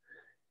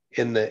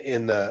in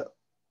the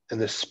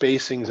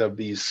spacings of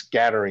these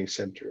scattering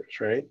centers,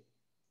 right?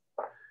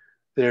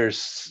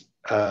 There's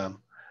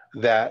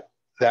that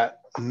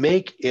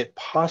make it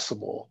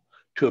possible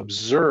to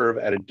observe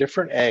at a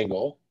different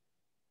angle.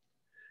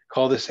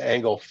 Call this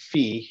angle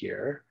phi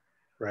here,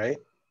 right?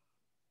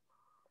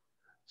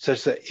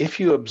 Such that if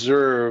you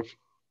observe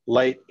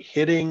light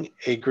hitting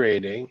a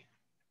grating,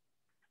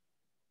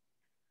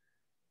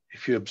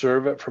 if you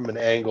observe it from an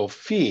angle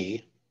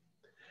phi,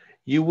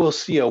 you will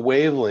see a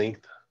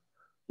wavelength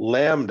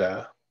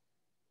lambda,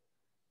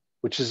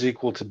 which is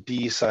equal to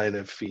d sine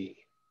of phi.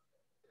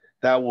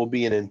 That will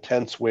be an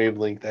intense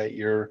wavelength at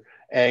your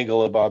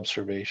angle of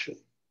observation,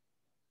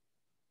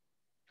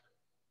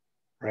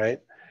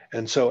 right?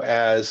 And so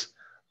as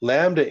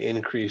lambda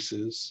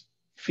increases,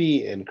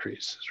 phi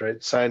increases,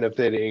 right? Sine of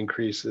theta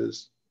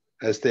increases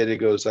as theta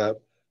goes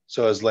up.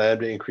 So as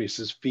lambda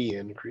increases, phi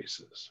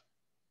increases.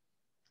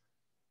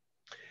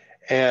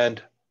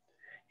 And,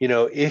 you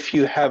know, if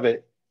you have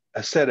a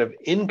set of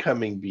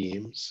incoming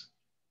beams,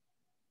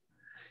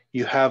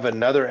 you have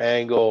another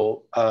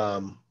angle,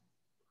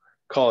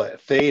 call it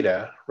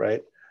theta,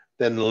 right?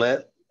 Then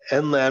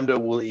n lambda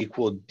will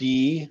equal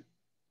d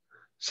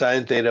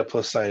sine theta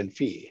plus sine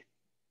phi,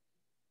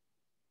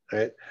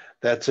 right?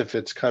 That's if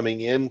it's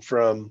coming in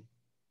from,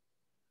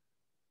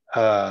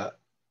 you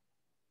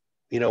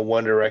know,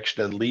 one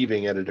direction and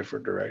leaving at a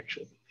different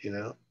direction, you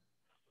know?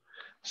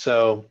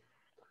 So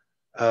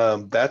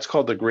that's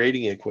called the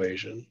grating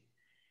equation.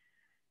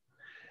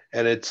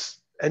 And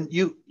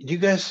you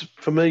guys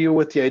familiar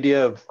with the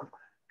idea of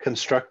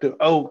constructive?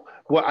 Oh,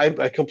 well,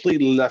 I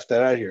completely left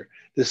that out here.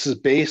 This is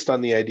based on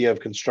the idea of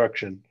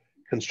constructive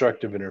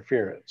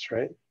interference,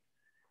 right?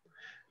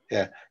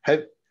 Yeah.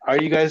 Are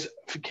you guys,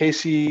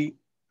 Casey,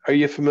 are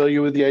you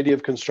familiar with the idea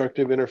of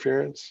constructive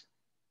interference?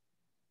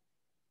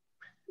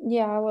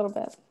 Yeah, a little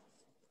bit.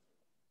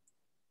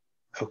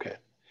 Okay.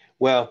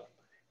 Well,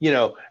 you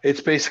know,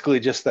 it's basically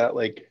just that,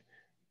 like,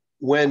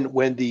 when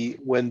the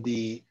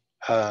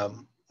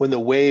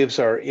waves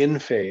are in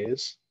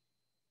phase,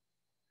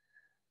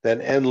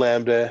 then n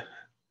lambda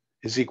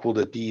is equal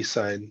to d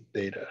sine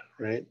theta,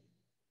 right?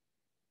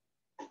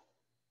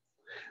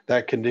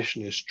 That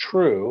condition is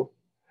true,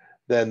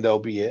 then there'll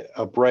be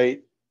a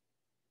bright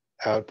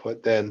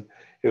output. Then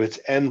if it's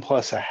n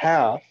plus a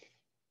half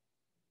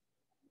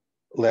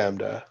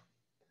lambda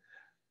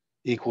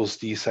equals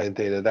d sine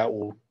theta, that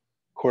will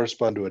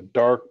correspond to a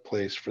dark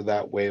place for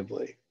that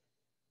wavelength.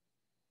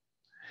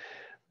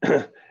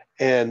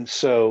 And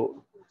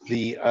so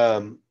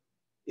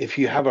if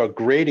you have a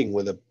grating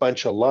with a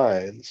bunch of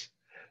lines,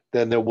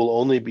 then there will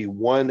only be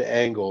one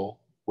angle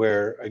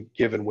where a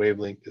given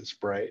wavelength is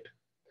bright,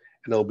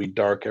 and it'll be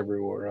dark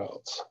everywhere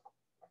else.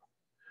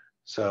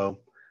 So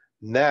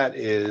that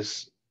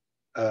is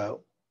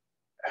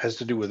has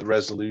to do with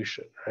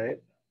resolution, right?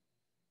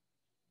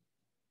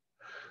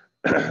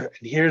 And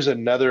here's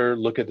another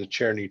look at the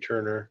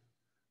Czerny-Turner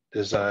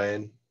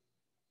design.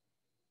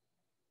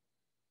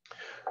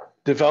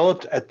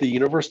 Developed at the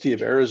University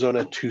of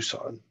Arizona,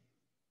 Tucson.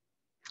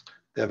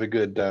 They have a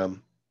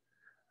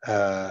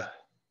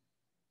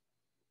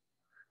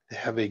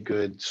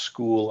good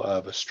school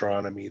of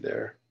astronomy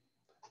there.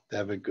 They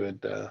have a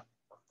good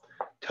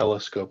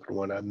telescope and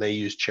whatnot. And they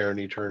use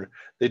Czerny-Turner.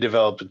 They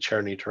developed a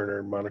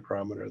Czerny-Turner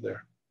monochromator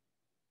there.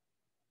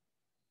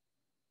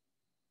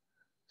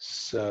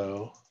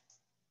 So,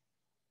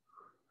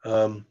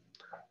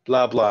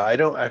 blah, blah. I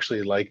don't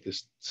actually like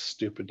this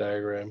stupid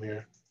diagram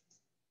here.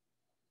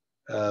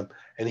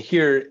 And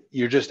here,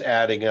 you're just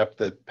adding up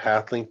the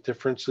path length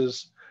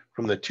differences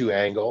from the two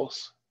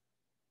angles.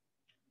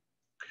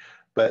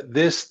 But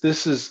this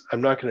is,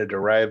 I'm not going to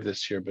derive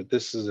this here, but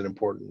this is an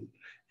important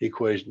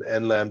equation.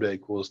 N lambda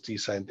equals d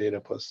sine theta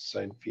plus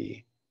sine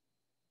phi.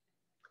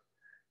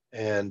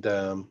 And,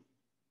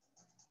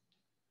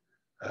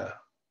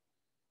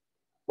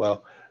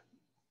 well,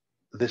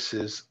 this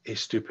is a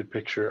stupid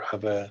picture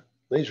of a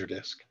laser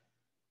disc.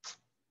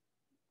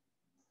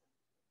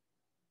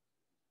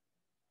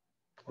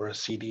 Or a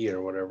CD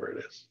or whatever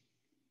it is.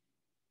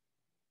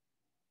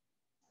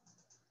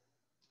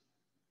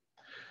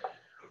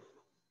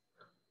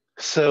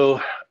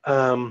 So,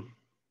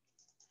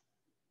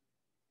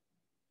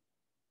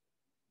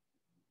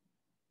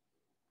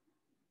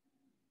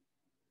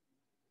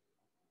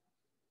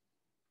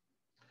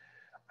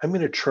 I'm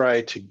going to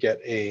try to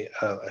get a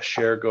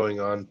share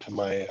going on to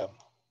my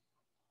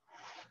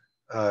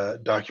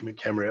document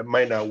camera. It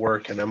might not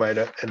work, and I might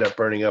end up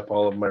burning up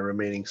all of my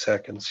remaining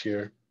seconds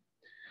here.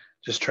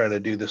 Just trying to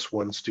do this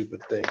one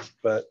stupid thing,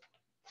 but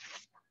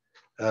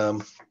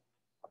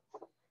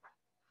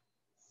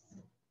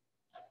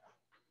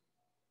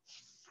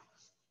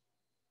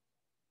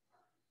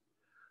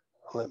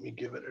let me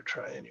give it a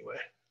try anyway.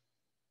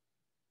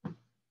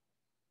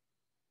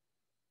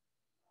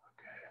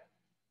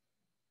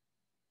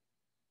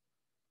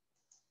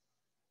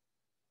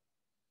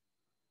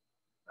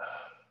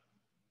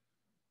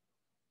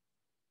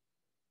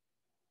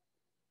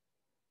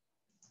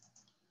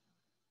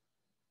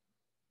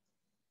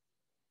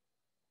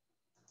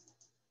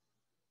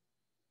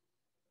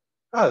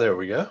 Ah, there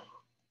we go.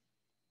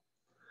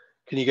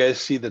 Can you guys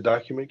see the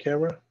document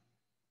camera?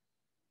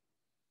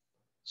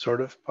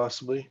 Sort of,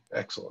 possibly.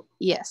 Excellent.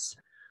 Yes.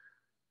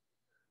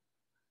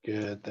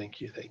 Good. Thank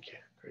you. Thank you.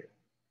 Great.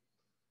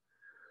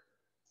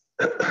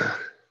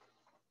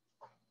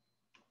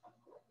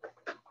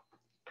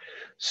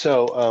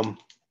 So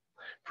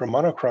for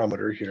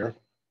monochromator here,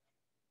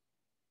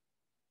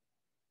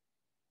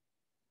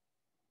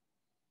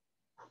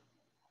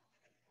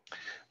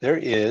 there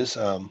is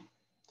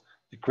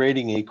the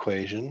grading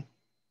equation,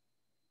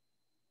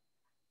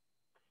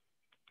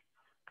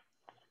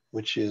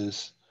 which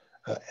is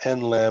n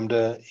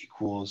lambda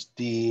equals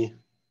d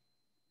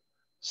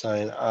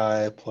sine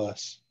I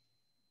plus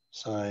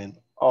sine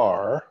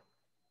R.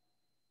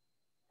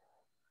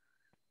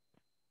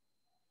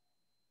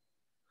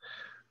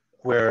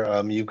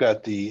 Where you've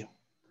got the,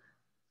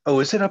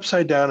 oh, is it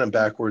upside down and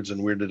backwards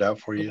and weirded out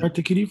for you?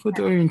 Arthur, could you put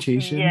the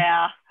orientation?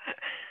 Yeah.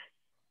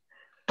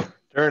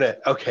 Darn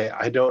it. Okay,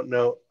 I don't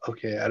know.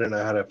 Okay, I don't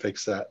know how to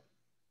fix that.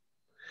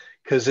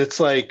 Because it's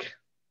like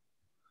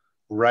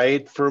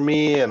right for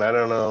me, and I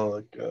don't know,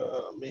 like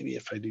maybe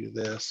if I do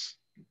this,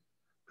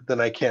 but then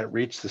I can't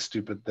reach the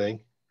stupid thing.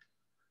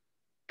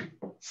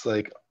 It's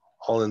like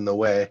all in the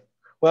way.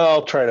 Well,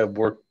 I'll try to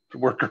work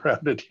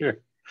around it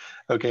here.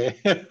 Okay.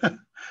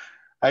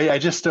 I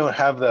just don't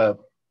have the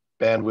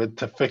bandwidth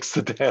to fix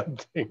the damn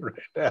thing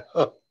right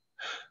now.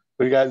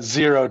 We got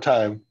zero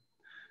time.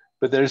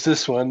 But there's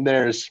this one.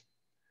 There's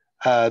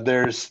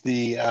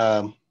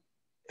the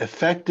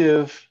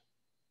effective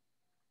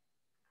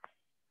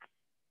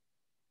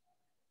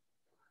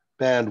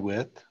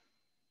bandwidth.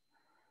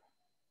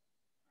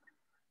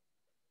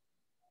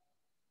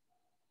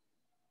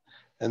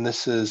 And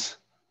this is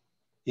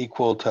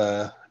equal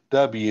to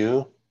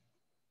W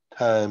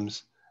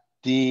times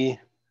D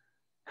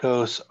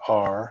cos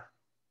R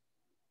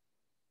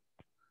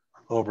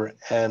over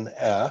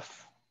NF.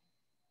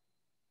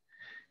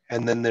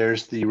 And then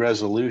there's the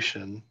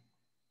resolution,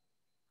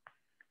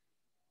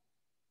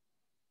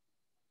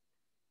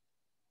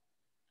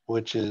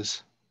 which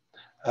is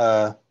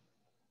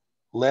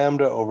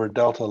lambda over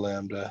delta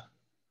lambda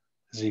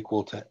is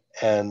equal to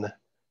N,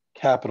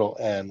 capital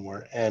N,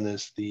 where N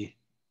is the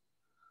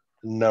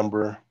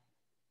number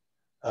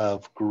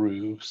of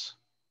grooves.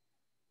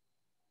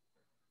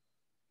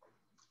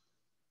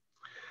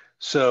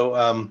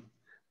 So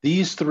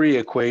these three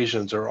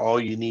equations are all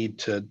you need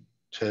to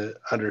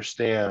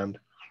understand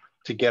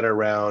to get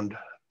around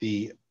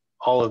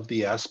all of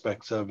the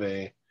aspects of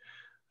a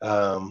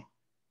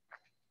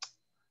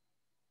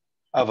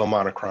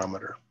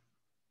monochromator.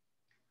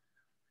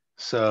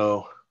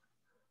 So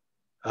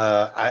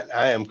I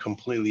am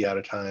completely out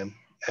of time,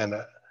 and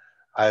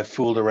I've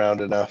fooled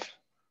around enough,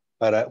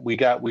 but we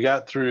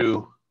got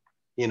through,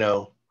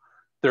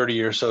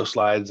 30 or so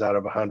slides out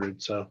of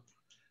 100. So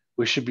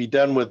we should be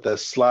done with the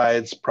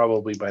slides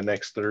probably by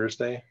next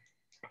Thursday.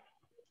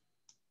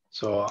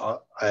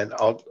 So and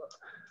I'm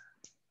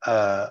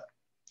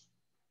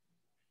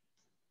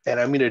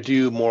going to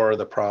do more of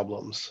the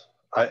problems.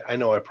 I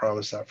know I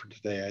promised that for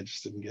today. I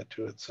just didn't get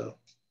to it. So,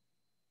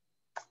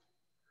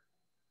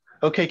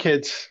 okay,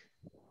 kids,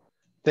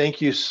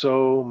 thank you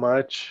so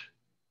much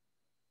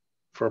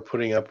for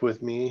putting up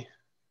with me.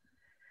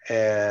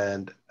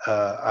 And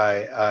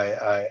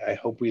I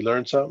hope we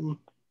learned something.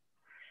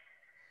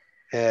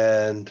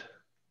 And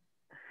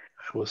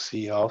I will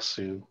see y'all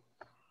soon.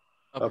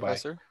 Bye-bye.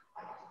 Professor?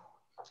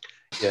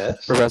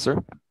 Yes.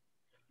 Professor?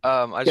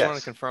 I just want Yes.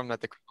 to confirm that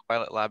the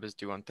Violet Lab is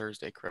due on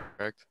Thursday,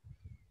 correct?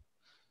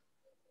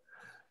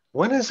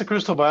 When is the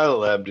Crystal Violet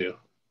Lab due?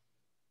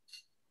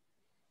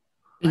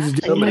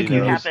 It's I Somebody think you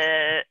knows. have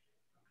it.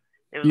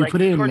 It was You like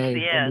put it in towards May,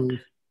 the I end.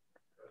 believe.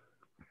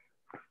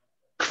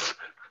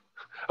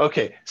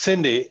 Okay,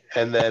 Cindy,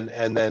 and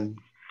then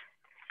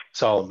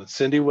Solomon.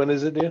 Cindy, when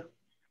is it due?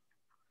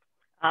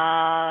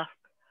 Last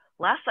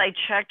I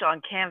checked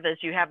on Canvas,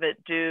 you have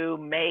it due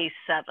May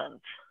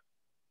 7th,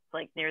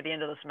 like near the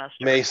end of the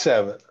semester. May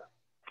 7th.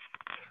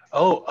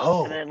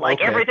 Oh. And then like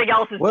okay. everything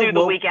else is due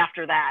the week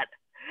after that.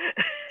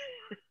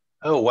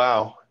 Oh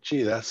wow,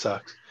 gee, that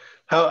sucks.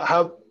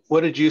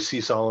 What did you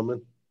see,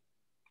 Solomon?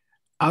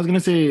 I was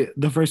gonna say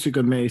the first week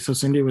of May, so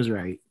Cindy was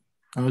right.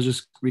 I was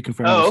just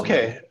reconfirming. Oh,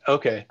 okay.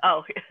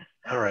 Oh.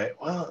 All right.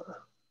 Well,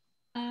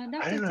 I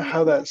Dr. don't know T,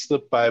 how that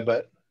slipped by,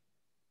 but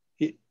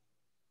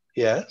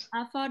Yes.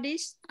 For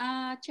this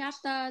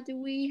chapter, do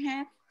we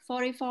have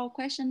 44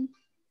 questions?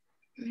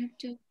 We have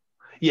to.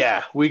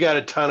 Yeah, we got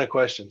a ton of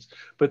questions,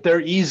 but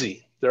they're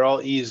easy. They're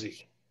all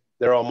easy.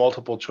 They're all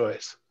multiple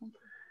choice.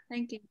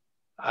 Thank you.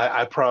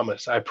 I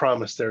promise. I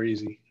promise they're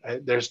easy.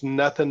 There's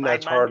nothing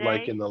that's hard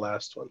like in the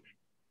last one.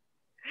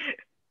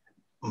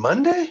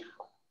 Monday?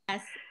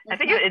 Yes. I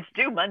think it's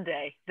due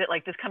Monday.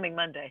 Like this coming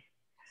Monday.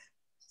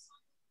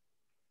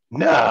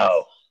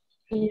 No.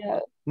 Yeah.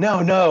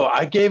 No.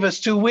 I gave us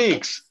 2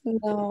 weeks.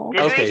 No.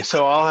 Okay,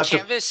 so I'll have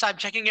Canvas, I'm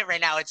checking it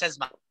right now. It says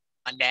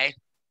Monday.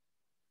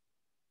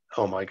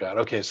 Oh my God.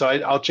 Okay, so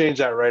I'll change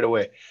that right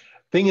away.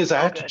 Thing is,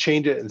 I have to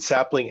change it in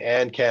Sapling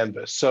and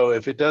Canvas. So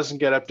if it doesn't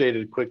get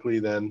updated quickly,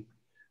 then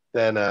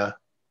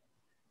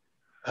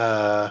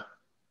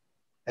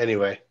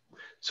anyway,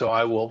 so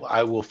I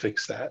will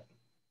fix that.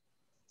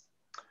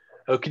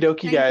 Okie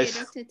dokie, guys.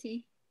 Thank you, Dr.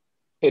 T.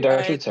 Hey,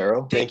 Dr.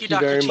 Taro. Thank you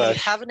Dr. very T. much.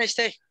 Have a nice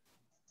day.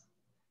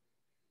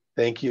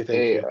 Thank you.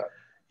 Hey,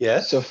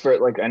 yes. So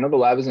for I know the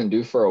lab isn't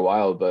due for a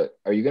while, but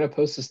are you gonna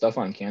post the stuff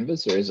on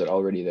Canvas or is it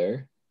already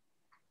there?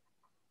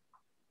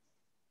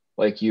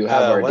 Like you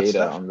have our data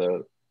stuff? on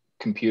the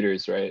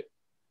computers, right?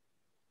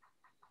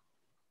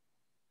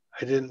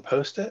 I didn't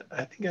post it.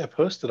 I think I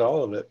posted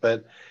all of it,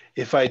 but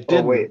if I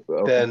didn't,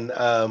 then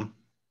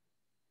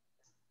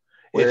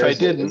if I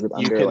didn't, is it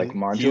you under can like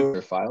modular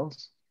or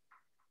files?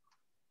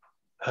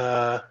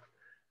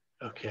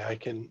 Okay, I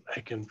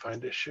can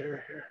find a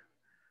share here.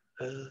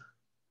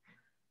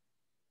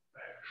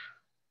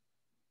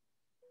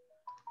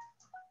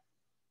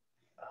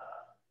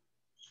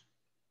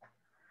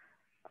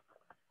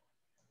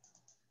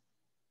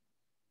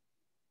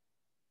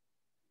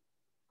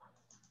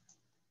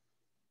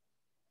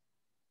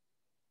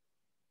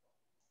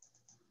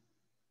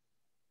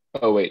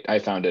 Oh wait, I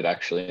found it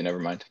actually. Never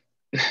mind.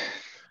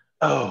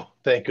 Oh,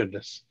 thank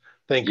goodness.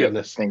 Thank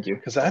goodness. Thank you.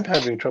 Because I'm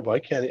having trouble. I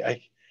can't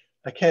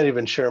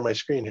even share my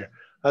screen here.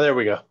 Oh, there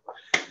we go.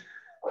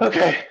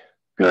 Okay,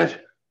 good.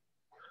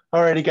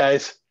 Alrighty,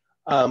 guys.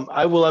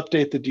 I will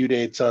update the due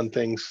dates on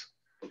things.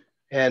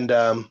 And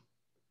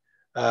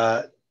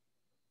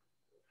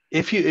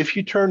if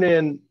you turn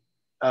in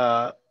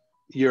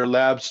your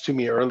labs to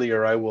me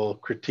earlier, I will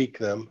critique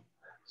them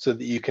so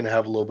that you can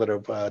have a little bit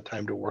of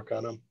time to work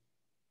on them.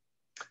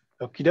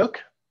 Okie doke.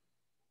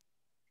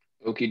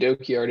 Okie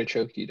dokie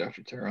artichoke,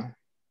 Dr. Taro.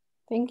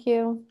 Thank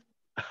you.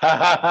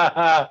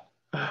 I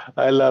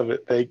love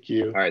it. Thank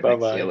you. All right, Bye-bye.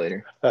 thanks. See you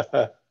later.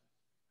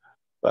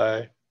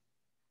 Bye.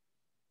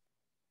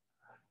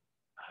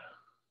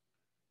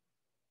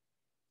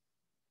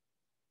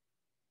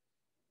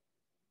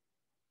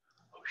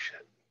 Oh,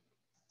 shit.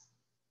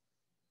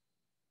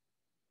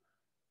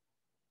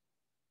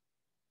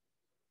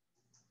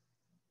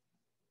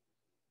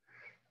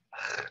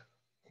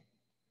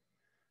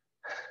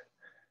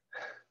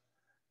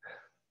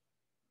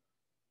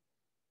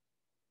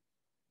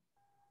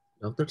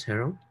 Dr.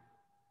 Taro?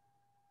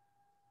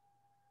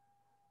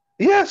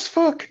 Yes,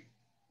 fuck.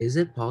 Is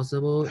it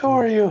possible? How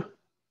are you?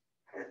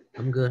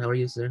 I'm good. How are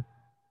you, sir?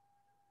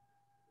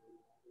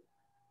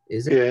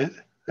 Is it good?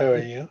 How are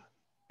you?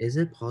 Is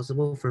it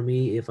possible for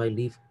me if I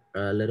leave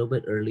a little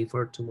bit early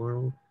for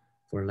tomorrow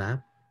for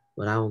lab?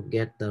 But I'll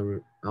make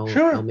sure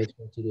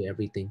to do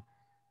everything.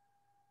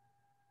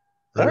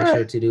 I'll make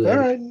sure to do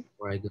everything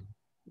before I go.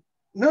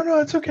 No,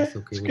 it's okay. It's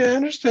okay.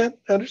 It's okay.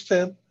 I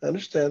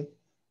understand.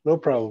 No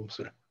problem,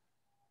 sir.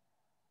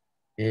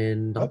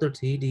 And Dr.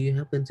 T, do you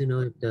happen to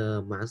know if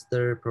the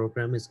master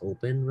program is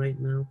open right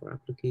now for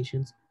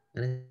applications?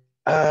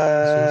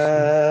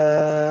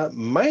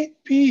 Might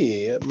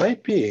be. It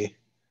might be.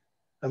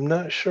 I'm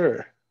not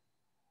sure.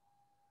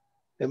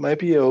 It might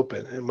be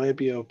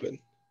open.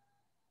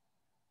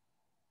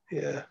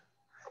 Yeah.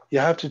 You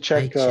have to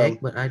check. I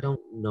checked, but I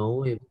don't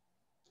know if it's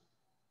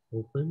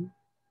open.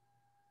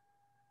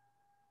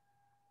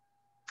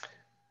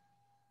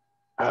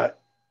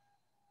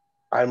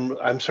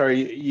 I'm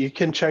sorry. You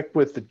can check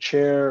with the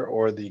chair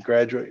or the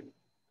graduate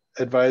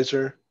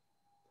advisor,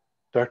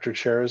 Dr.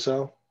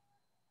 Cherizel.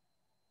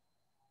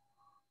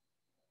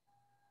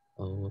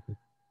 Oh, okay.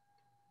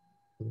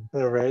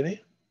 Alrighty.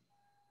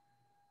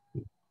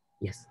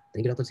 Yes.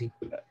 Thank you, Dr. T.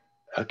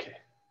 Okay.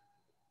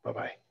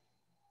 Bye-bye.